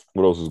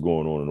 What else is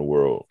going on in the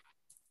world?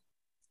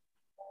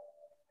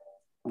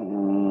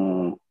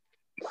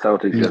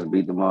 Celtics just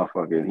beat the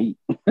motherfucking Heat.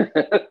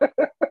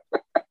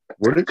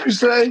 What did you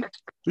say?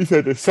 He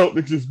said the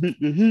Celtics just beat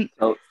the Heat.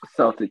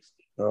 Celtics.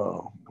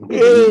 Oh,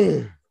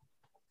 yeah.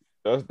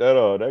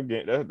 That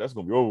game that's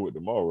gonna be over with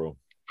tomorrow.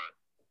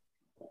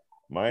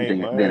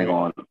 Then they're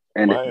going to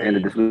end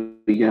it this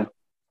weekend.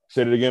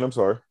 Say it again. I'm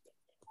sorry.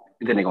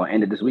 Then they're going to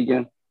end it this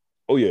weekend.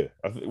 Oh yeah.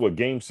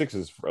 Game 6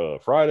 is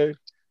Friday.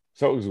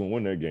 Celtics gonna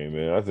win that game,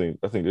 man. I think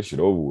this shit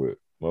over with.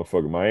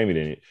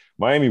 Motherfucker,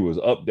 Miami was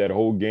up that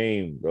whole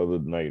game the other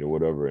night or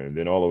whatever, and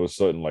then all of a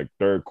sudden, like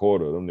third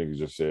quarter, them niggas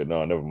just said,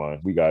 "No, never mind,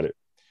 we got it."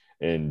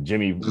 And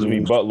Jimmy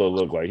Butler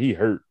looked like he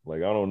hurt. Like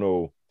I don't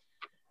know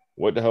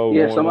what the hell.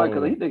 Yeah, somebody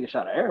because he think he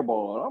shot an air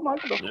ball. I'm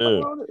like, what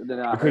the fuck?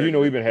 Then because you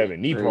know he's been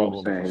having knee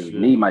problems. His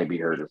knee might be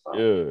hurt or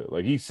something. Yeah,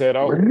 like he sat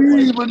out.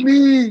 My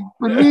knee.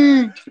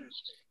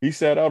 He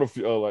sat out a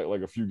few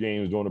like a few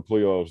games during the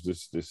playoffs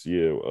this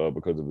year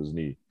because of his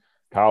knee.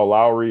 Kyle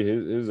Lowry,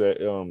 his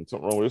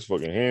something wrong with his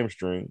fucking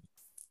hamstring.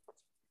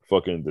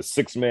 Fucking the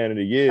sixth man of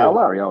the year. Kyle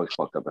Lowry always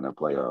fucked up in the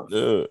playoffs.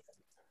 Yeah,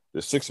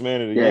 the sixth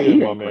man of the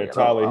year, my man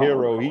Tyler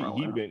Hero.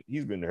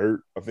 He's been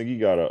hurt. I think he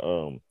got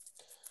a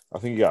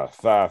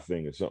thigh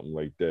thing or something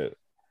like that.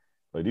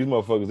 Like these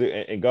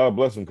motherfuckers, and God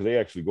bless them because they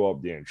actually go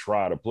up there and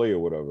try to play or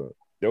whatever.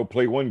 They'll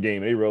play one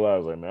game, they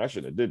realize like, man, I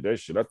shouldn't have did that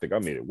shit. I think I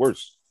made it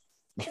worse.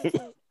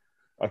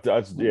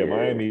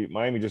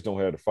 Miami just don't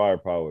have the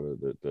firepower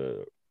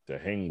to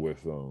hang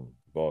with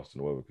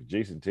Boston or whatever. Because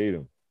Jason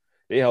Tatum,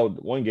 they held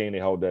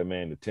that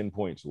man to 10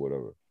 points or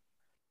whatever.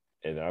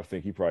 And I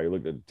think he probably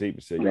looked at the tape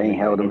and said, they ain't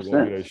held him since.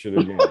 That shit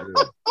again.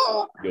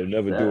 You'll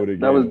never do it again.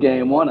 That was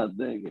game one, I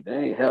think.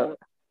 They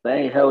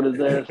ain't held his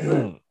ass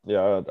since.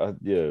 Yeah.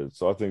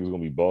 So I think it's gonna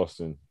be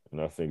Boston, and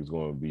I think it's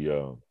gonna be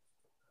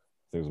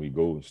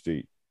Golden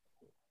State.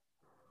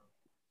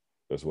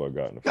 That's what I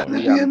got in the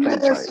finals.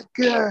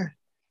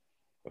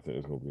 I think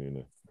it's gonna be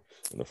in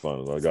the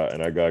finals.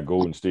 I got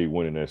Golden State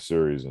winning that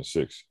series in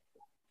 6.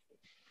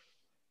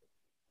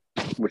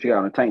 What you got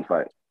on a tank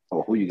fight?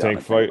 Or who you got?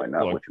 Tank fight? Come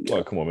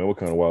on, man. What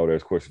kind of wild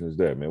ass question is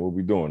that, man? What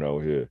we doing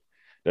out here?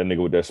 That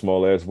nigga with that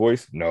small ass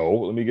voice? No,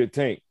 let me get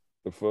Tank.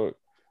 The fuck?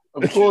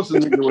 Of course, the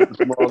nigga with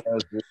the small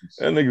ass voice.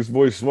 That nigga's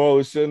voice small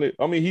as shit.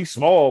 I mean, he's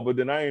small, but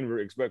then I ain't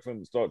expect him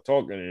to start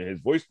talking and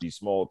his voice be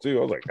small too.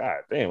 I was like,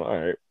 God damn, all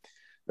right.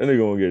 That nigga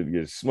gonna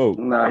get smoked.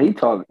 Nah, he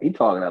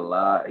talking a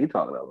lot. He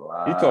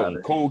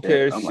talking cold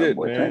cash shit,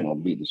 boy, man. Tank gonna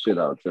beat the shit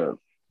out of you.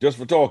 Just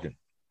for talking.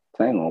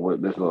 Tank gonna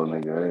whip this little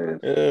nigga ass.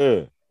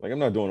 Yeah. Like I'm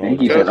not doing all that.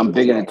 He said, I'm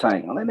bigger than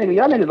Tank. I'm like, nigga,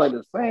 y'all niggas like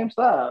the same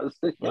size.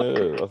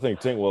 Yeah, I think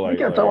Tank will like.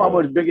 You can't tell how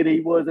much bigger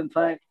he was than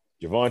Tank.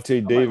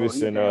 Javonte Davis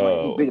he's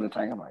bigger than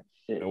Tank. I'm like,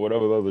 shit. And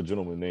whatever the other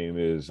gentleman's name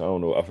is, I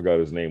don't know. I forgot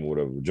his name or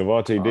whatever.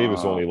 Javonte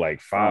Davis only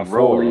like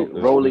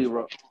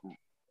 5'4".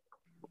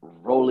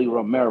 Rolly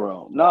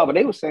Romero. No, but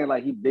they were saying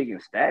like he big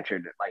in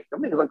stature. Like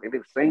them niggas like they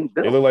the same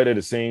build. They look like they're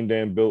the same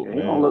damn build. They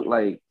don't look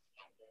like.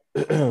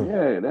 They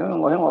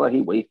don't look like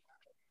he weight.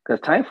 Because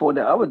Tank for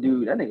the other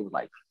dude, that nigga was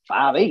like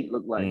 5'8",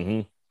 looked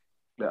like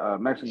the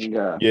Mexican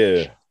guy.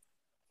 Yeah,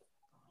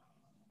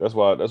 that's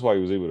why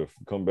he was able to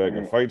come back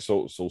and fight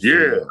so soon.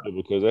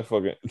 Because that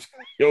fucking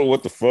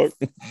what the fuck?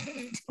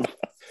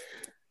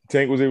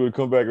 Tank was able to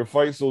come back and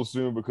fight so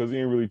soon because he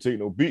didn't really take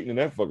no beating in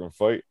that fucking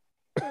fight.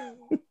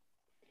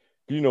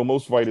 You know,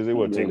 most fighters they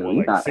would take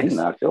 6. He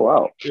knocked you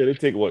out. Yeah, they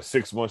take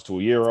 6 months to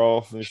a year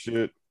off and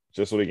shit.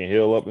 Just so they can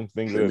heal up and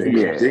things like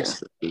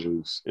that.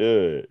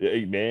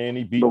 Yeah, man,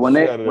 he beat. But when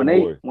they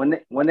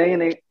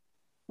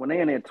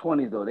in their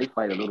 20s though, they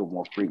fight a little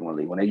more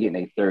frequently. When they get in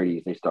their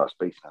 30s, they start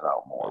spacing it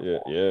out more.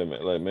 Yeah,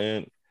 man. Like,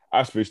 man,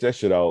 I spaced that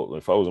shit out.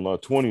 If I was in my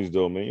 20s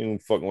though, man, you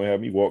don't fucking have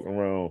me walking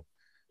around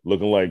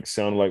looking like,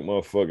 sounding like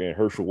motherfucking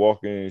Herschel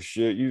Walker and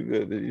shit.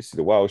 You see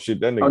the wild shit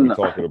that nigga Oh, be no.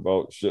 talking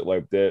about, shit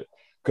like that.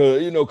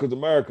 Cause cause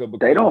America,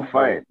 because, They don't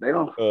fight. They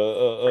don't.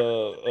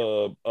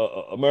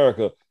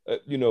 America,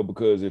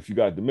 because if you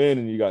got the men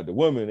and you got the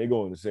women, they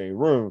go in the same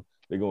room,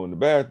 they go in the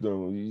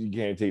bathroom. You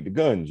can't take the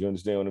guns. You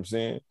understand what I'm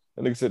saying?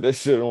 And nigga said that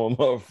shit on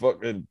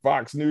motherfucking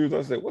Fox News.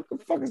 I said, what the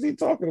fuck is he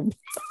talking about?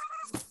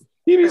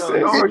 He be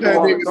saying, Don't he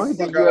the do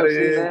fuck outta UFC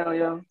here. now,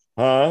 yo?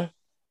 huh?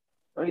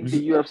 Don't he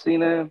do UFC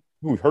now?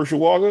 Who, Herschel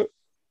Walker?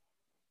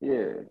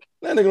 Yeah.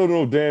 That nigga don't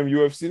know no damn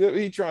UFC.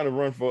 He trying to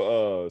run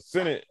for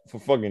Senate for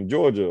fucking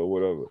Georgia or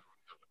whatever.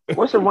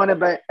 What's the running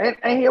back?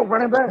 Ain't he a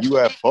running back?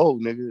 UFO,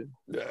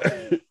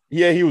 nigga.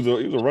 Yeah, he was a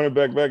running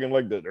back in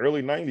like the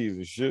early 90s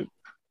and shit.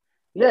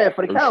 Yeah,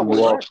 for the Cowboys.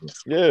 Right?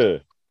 Yeah.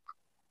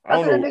 I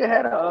don't know. That nigga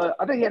had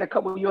I think he had a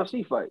couple of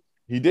UFC fights.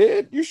 He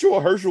did? You sure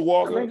Herschel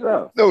Walker? I think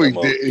so. No, he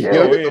didn't.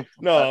 Yeah.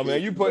 No,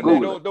 man, you putting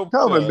Google it. Don't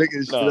Tell him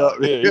making shit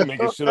up. Yeah, you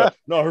making shit up.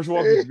 No, Herschel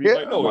Walker used to be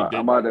like, no, he I'm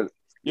didn't. about to.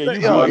 Yeah,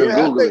 you Yo, Google it.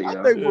 Google it,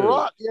 I think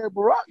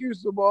Barack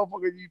used to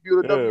motherfucking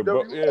do the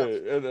WWF.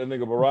 Yeah, that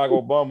nigga Barack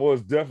Obama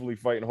was definitely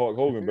fighting Hulk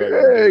Hogan back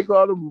then. Yeah, he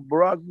called him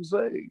Barack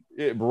Hussein.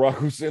 Yeah, Barack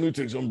Hussein, who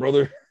took some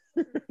brother.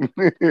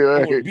 Right.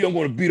 I'm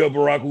going to beat up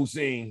Barack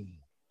Hussein.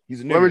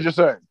 He's a nigga. Let me just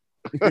say.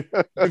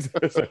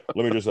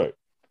 Let me just say.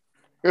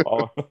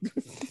 I'm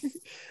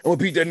gonna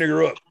beat that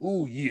nigga up.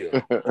 Ooh,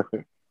 yeah.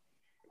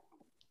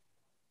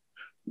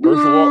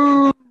 Herschel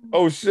Walker.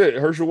 Oh shit,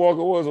 Herschel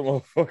Walker was a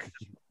motherfucker.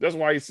 That's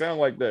why he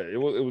sound like that. It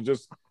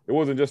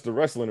wasn't just the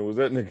wrestling, it was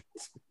that nigga.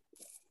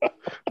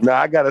 Nah,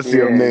 I gotta see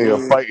him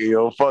nigga fighting,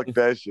 yo. Fuck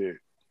that shit.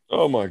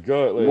 Oh my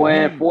god. Like,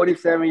 when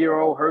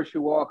 47-year-old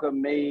Herschel Walker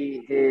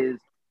made his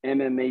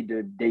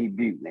MMA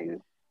debut,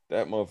 nigga.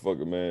 That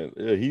motherfucker, man.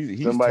 Yeah,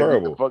 he's Somebody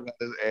terrible. Beat the fuck out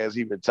his ass.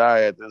 He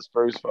retired this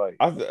first fight.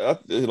 I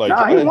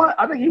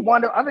think he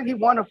won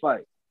the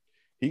fight.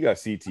 He got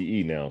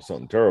CTE now,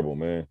 something terrible,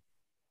 man.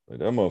 Like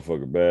that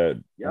motherfucker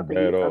bad. Yeah, I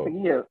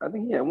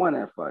think he had won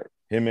that fight.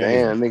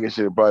 Nigga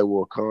should have probably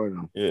wore a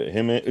condom.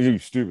 Yeah, you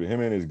stupid.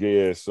 Him and his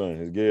gay ass son.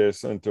 His gay ass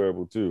son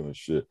terrible too and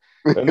shit.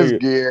 His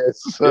gay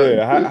ass son.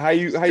 Yeah, how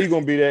you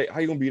gonna be that?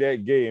 How you gonna be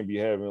that gay and be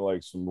having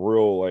like some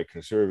real like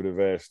conservative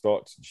ass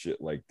thoughts and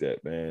shit like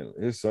that, man?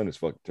 His son is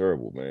fucking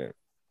terrible, man.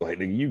 Like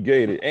nigga, you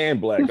gay and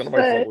black. Don't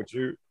nobody fuck with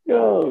you.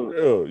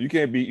 Yo, you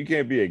can't be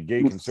a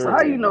gay conservative.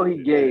 How you know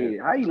he gay?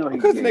 How you know he?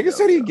 Because the nigga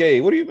said he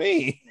gay. What do you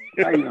mean?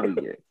 How you know he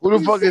gay? Who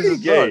the fuck is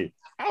his son?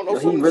 I don't know.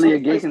 Is he really a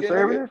gay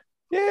conservative?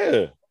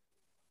 Yeah.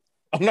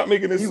 I'm not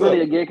making this He up. really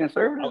a gay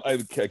conservative?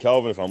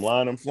 Calvin, if I'm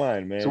lying, I'm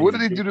flying, man. So what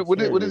did he do?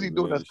 What is he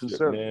doing that's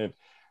conservative?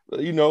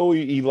 Man.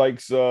 He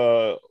likes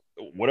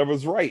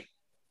whatever's right.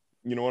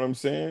 You know what I'm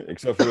saying?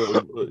 Except for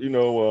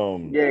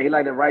yeah, he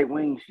like the right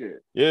wing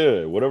shit.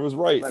 Yeah, whatever's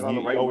right.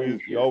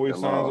 Like he always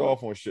signs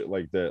off on shit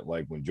like that.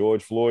 Like when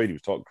George Floyd, he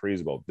was talking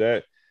crazy about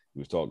that. He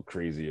was talking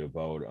crazy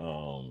about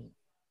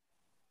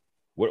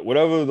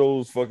whatever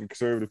those fucking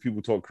conservative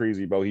people talk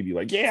crazy about. He'd be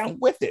like, "Yeah, I'm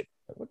with it."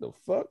 Like, what the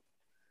fuck?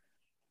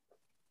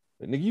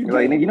 Like, nigga,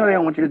 nigga, they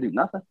don't want you to do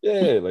nothing.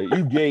 Yeah, like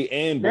you gay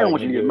and they don't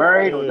want you to get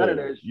married or none of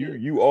that shit.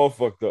 You all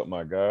fucked up,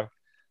 my guy.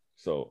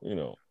 So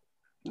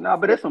Nah,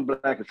 but there's some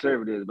black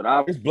conservatives.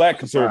 But it's black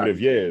conservative,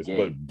 yes,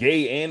 but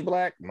gay and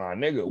black, my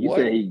nigga. You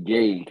said he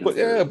gay. But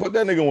put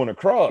that nigga on the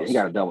cross. Yeah, he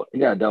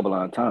got a double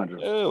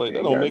entendre. Yeah, like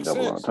that don't make sense.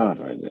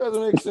 It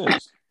doesn't make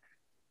sense.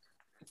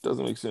 It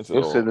doesn't make sense at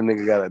all. You said the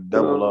nigga got a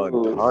double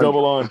entendre.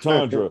 Double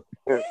entendre.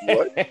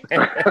 What?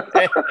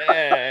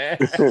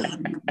 That's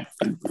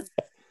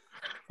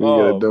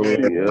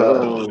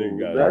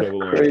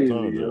crazy,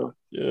 yo.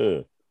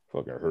 Yeah,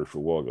 fucking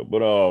Herschel Walker.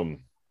 But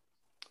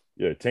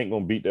yeah, Tank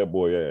gonna beat that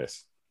boy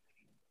ass.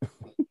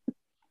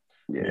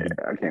 Yeah,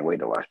 I can't wait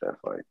to watch that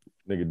fight.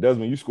 Nigga,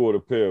 Desmond, you scored a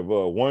pair of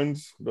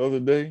ones the other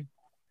day.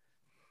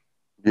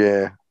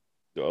 Yeah,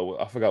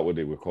 I forgot what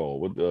they were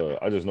called.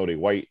 I just know they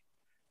white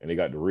and they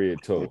got the red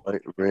toe.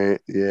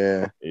 Red,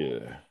 yeah.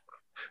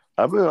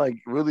 I've been like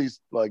really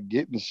like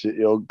getting shit,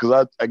 yo,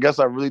 because I guess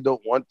I really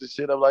don't want the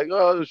shit. I'm like,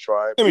 oh, let's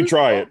try it. Let me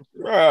try it.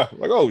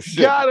 Like, oh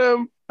shit, got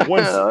him.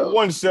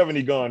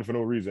 170 gone for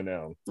no reason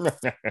now.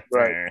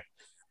 Right.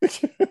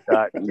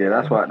 Yeah,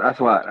 that's why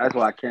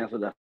I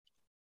canceled that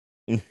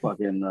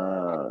fucking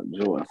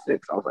Jordan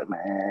 6. I was like,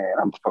 man,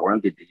 I'm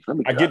fucking get these.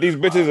 I get these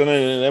bitches and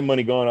then that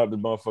money going out the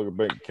motherfucking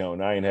bank account.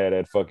 And I ain't had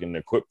that fucking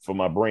equipped for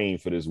my brain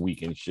for this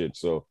week and shit.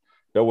 So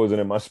that wasn't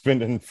in my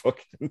spending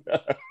fucking.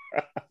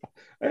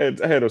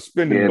 I had a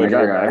spending budget.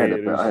 I had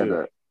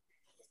that.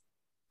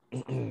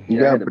 You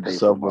gotta put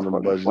yourself on the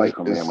budget. Flight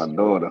for me and my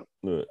daughter.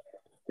 Look,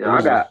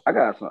 yeah, I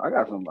got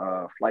some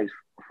flights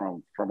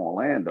from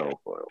Orlando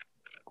for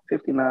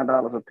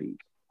 $59 a piece.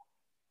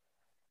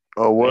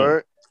 Oh,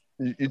 word?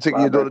 You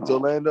taking your daughter to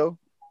Orlando?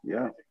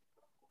 Yeah.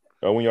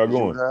 Oh, when y'all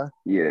going?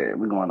 Yeah,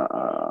 we're going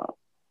to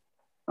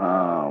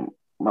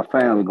my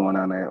family going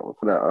down there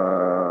for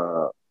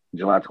the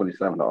July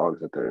 27th to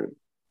August 3rd.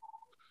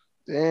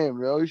 Damn,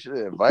 yo, you should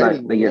invite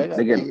him. They get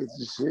kids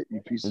and shit,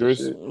 you piece of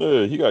shit.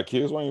 Yeah, he got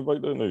kids. Why you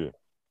invite that nigga?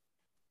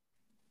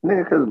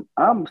 Nigga, because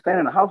I'm staying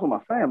in the house with my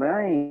family.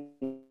 I ain't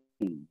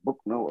book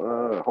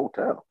no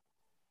hotel.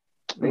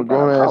 I'm a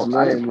grown ass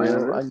man,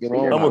 man. I get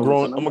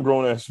on. I'm a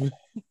grown ass man.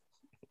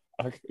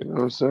 You know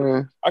what I'm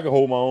saying? I can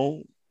hold my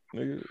own,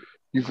 nigga.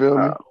 You feel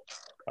me?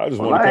 I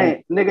just want to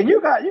come. Nigga,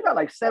 you got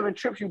like 7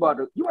 trips you got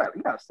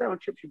 7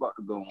 trips you about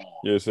to go on.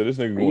 Yeah, so this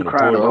nigga going to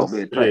Porto.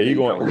 Yeah, he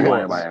going.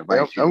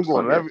 I'm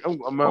going.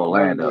 I'm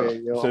Orlando.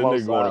 Yo, so I'm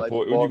nigga going to like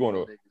Puerto.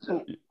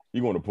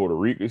 You going to Puerto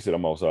Rico? He said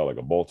I'm outside like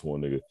a Baltimore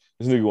nigga.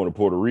 This nigga going to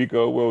Puerto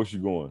Rico. Where else you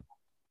going?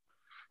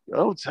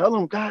 Yo, tell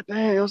him.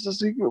 Goddamn, what's the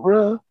secret,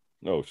 bro?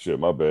 Oh shit,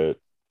 my bad.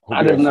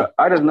 I just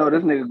know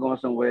this nigga going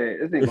somewhere.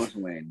 This nigga going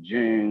somewhere in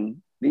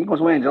June. He going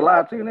somewhere in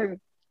July too, nigga.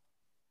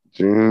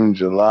 June,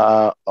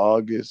 July,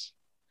 August.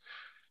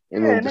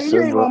 And yeah, then nigga, December.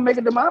 you ain't gonna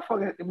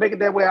make it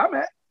that way I'm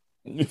at.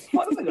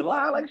 Fuck, this nigga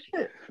lie like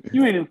shit.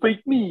 You ain't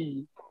invite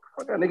me.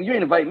 Fuck that nigga, you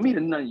ain't invite me to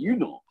nothing you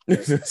know.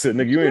 Said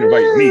nigga, you ain't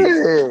invite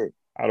me.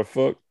 How the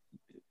fuck?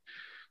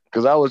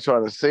 Because I was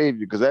trying to save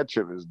you, because that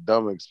trip is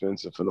dumb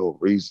expensive for no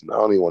reason. I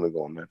don't even want to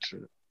go on that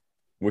trip.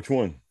 Which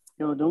one?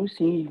 Yo, don't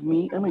save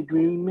me. I'm a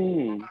grown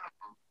man.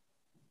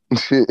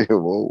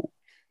 Whoa.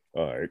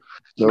 All right.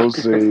 Don't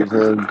save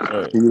him.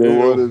 He don't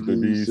want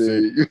to be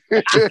saved.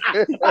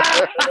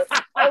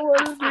 I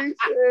want to be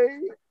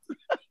saved.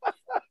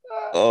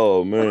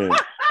 Oh man.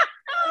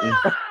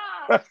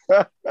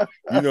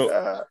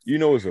 You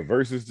know it's a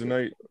versus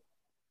tonight.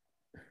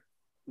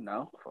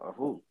 No, for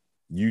who?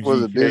 UGK.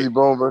 Was it Dizzy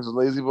Bone versus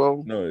Lazy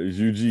Bone? No, it's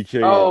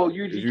UGK. Oh,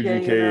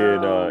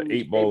 UGK and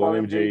 8 Ball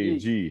and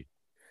MJG.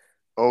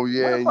 Oh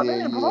yeah.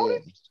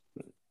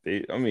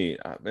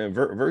 Man,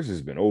 Versus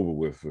has been over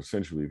with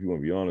essentially. If you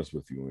want to be honest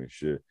with you and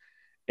shit.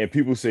 And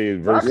people say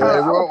Versus.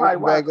 Yeah,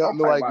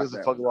 nobody gives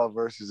a fuck about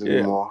Versus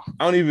anymore.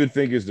 I don't even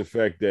think it's the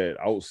fact that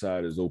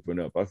Outside is open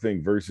up. I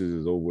think Versus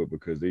is over with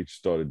because they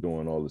started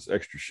doing all this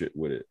extra shit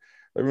with it.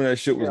 Remember that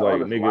shit was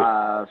like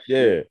nigga.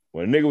 Yeah,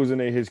 when a nigga was in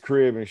his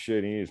crib and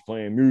shit, and he was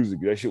playing music,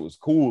 that shit was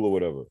cool or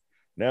whatever.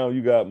 Now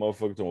you got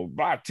motherfuckers talking,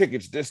 buy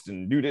tickets, this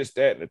and do this,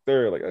 that, and the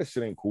third. Like that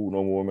shit ain't cool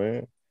no more,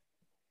 man.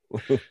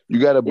 You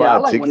gotta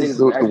buy tickets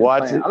to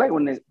watch it. I like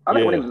when they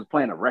was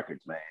playing the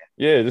records, man.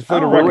 Yeah, just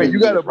play the record. You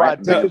gotta buy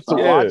tickets to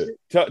watch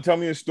it. Tell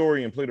me a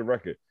story and play the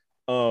record.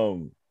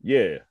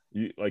 Yeah,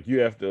 you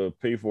have to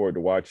pay for it to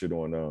watch it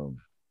on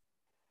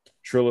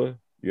Triller.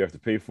 You have to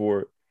pay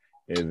for it,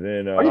 and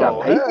then you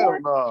gotta pay for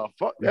it? No,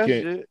 fuck that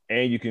shit.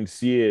 And you can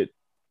see it.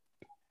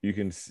 You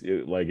can see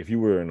it, like if you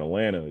were in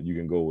Atlanta, you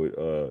can go with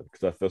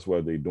because that's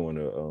why they doing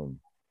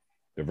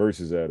the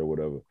verses at or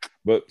whatever.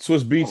 But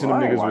Swiss Beats and them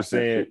niggas were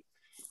saying,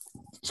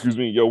 excuse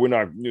me, yo, we're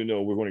not,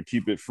 we're going to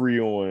keep it free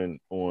on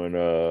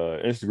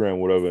Instagram,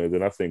 whatever. And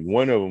then I think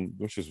one of them,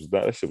 that shit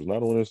was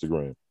not on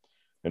Instagram,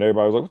 and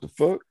everybody was like, "What the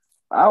fuck?"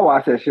 I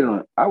watch that shit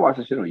on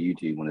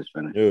YouTube when it's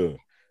finished. Yeah,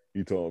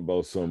 you talking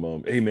about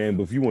some hey man,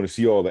 but if you want to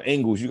see all the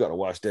angles, you got to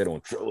watch that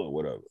on Triller or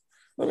whatever.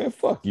 I mean,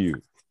 fuck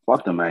you.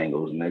 Fuck them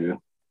angles, nigga.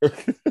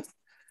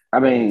 I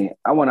mean,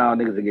 I want all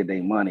niggas to get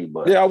their money,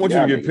 but yeah, I want you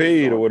to get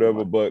paid or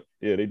whatever. But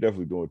yeah, they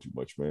definitely doing too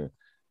much, man.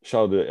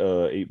 Shout out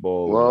to 8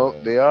 Ball. Well,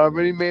 they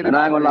already made it. And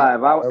I ain't gonna lie,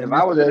 if I was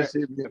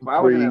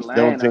in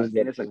Atlanta and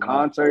it's a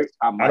concert,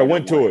 I'd have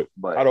went to it.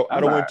 But I'd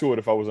have went to it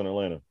if I was in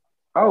Atlanta.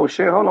 Oh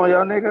shit! Hold on,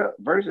 y'all nigga.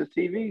 Versus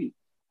TV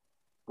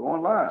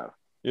going live.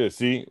 Yeah,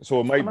 see,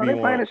 so it might be they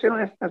playing this shit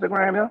on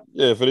Instagram, yeah.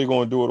 Yeah, if they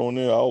gonna do it on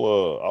there,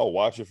 I'll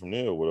watch it from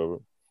there or whatever.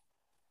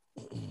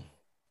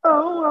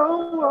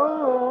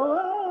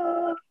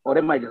 Or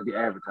they might just be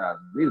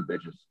advertising. These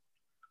bitches.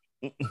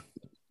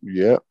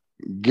 Yep.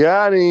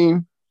 Got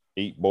him.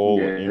 8 Ball.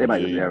 Yeah, they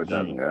might just be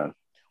advertising, guys.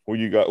 Who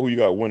you got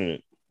winning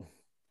it?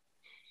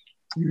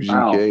 UGK.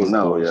 I don't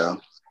know, yeah.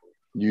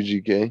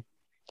 UGK.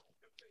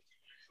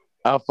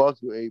 I fuck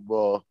with 8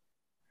 Ball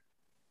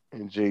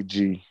and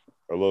JG.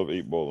 I love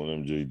 8 Ball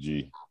and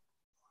MJG.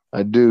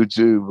 I do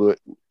too, but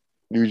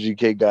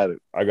UGK got it.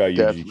 I got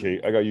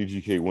UGK. I got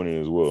UGK winning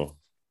as well.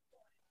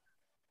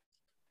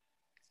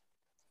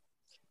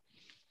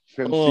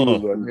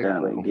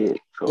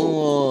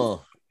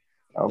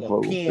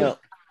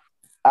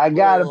 I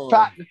got a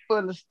pocket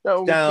full of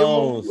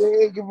stones.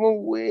 Give me a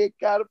wig.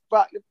 Got a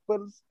pocket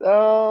full of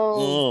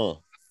stones.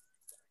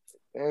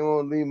 They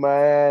won't leave my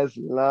ass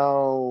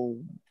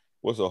alone.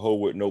 What's a hoe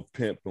with no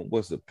pimp and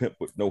what's a pimp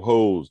with no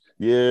hoes?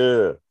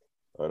 Yeah.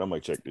 All right, I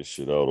might check this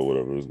shit out or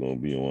whatever it's gonna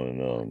be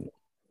on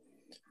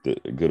the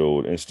good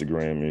old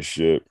Instagram and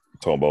shit.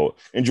 Talking about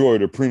enjoy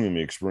the premium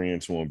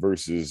experience on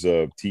versus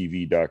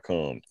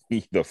TV.com.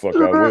 The fuck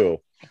I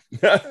will.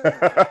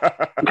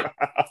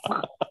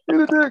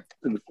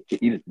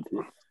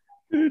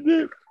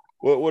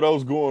 What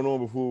else going on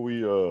before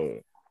we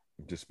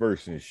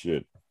disperse and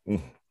shit?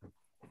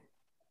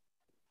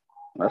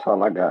 That's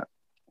all I got.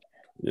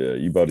 Yeah,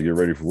 you about to get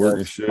ready for work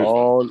and shit?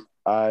 All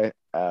I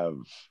have.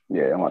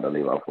 Yeah, I'm about to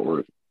leave out for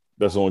work.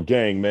 That's on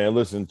Gang, man.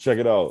 Listen, check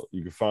it out.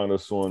 You can find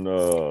us on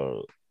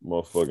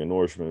motherfucking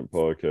Nourishment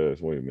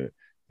Podcast. Wait a minute.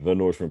 The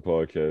Nourishment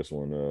Podcast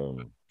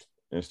on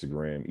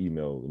Instagram.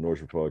 Email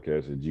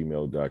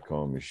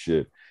nourishmentpodcast@gmail.com and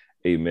shit.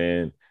 Hey,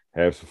 man,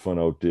 have some fun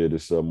out there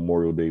this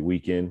Memorial Day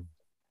weekend.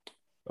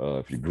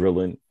 If you're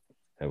grilling,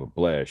 have a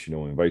blast. You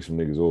know, invite some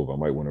niggas over. I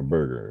might want a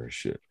burger or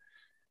shit.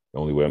 The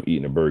only way I'm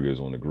eating a burger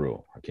is on the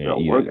grill. I can't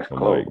eat it. I'm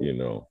like, you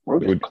know,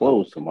 work is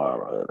closed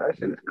tomorrow. That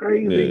shit is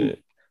crazy. Yeah.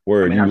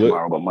 Word, not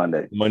tomorrow, but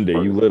Monday. Monday,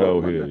 you lit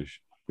out here.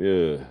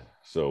 Yeah.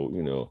 So,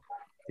 you know,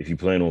 if you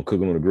plan on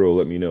cooking on the grill,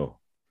 let me know.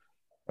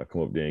 I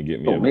come up there and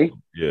get me. Me?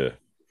 Yeah.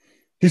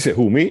 He said,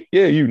 who, me?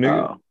 Yeah, you,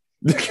 nigga.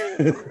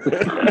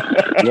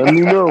 Let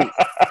me know.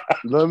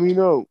 Let me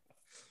know.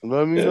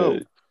 Let me know.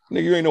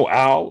 Nigga, you ain't no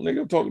owl.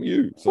 Nigga, I'm talking to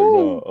you.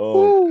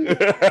 So,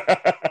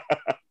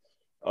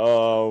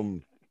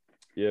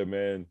 yeah,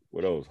 man.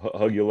 What else?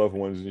 Hug your loved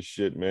ones and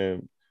shit,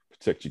 man.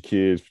 Protect your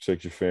kids,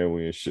 protect your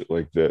family and shit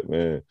like that,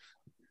 man.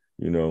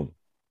 You know.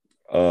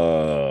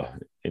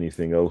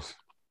 Anything else?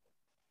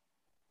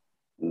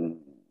 I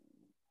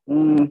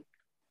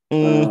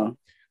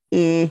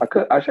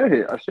should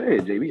hit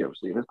JB up,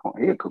 see his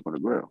point. He'll cook on the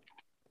grill.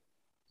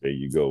 There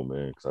you go,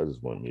 man. Because I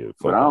just want me to.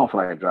 But I don't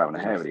feel like driving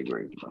a Havity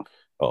grill. So.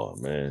 Oh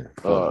man,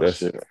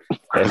 shit.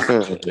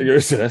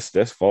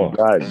 That's far.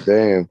 God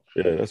damn.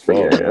 Yeah, that's far.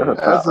 Yeah,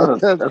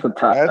 that's a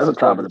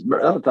top of the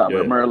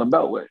Maryland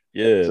Beltway.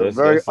 Yeah, that's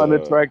a very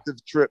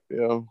unattractive trip,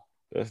 yo.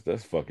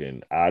 That's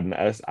fucking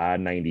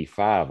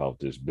I-95 out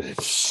this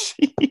bitch.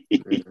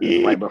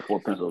 Right before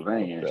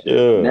Pennsylvania.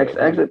 Yeah. Next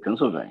exit,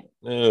 Pennsylvania.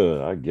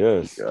 Yeah, I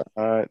guess.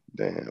 God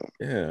damn.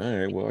 Yeah, all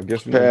right. Well, I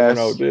guess we're going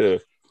out there.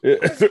 Yeah.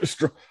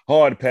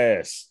 Hard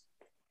pass.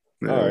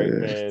 All right,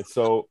 man.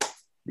 So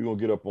we're going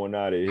to get up on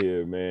out of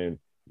here, man.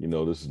 You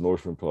know, this is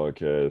Norseman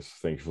Podcast.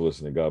 Thanks for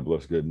listening. God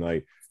bless. Good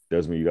night.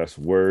 Desmond, you got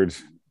some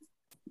words?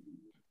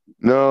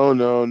 No.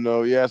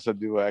 Yes, I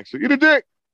do, actually. Eat a dick.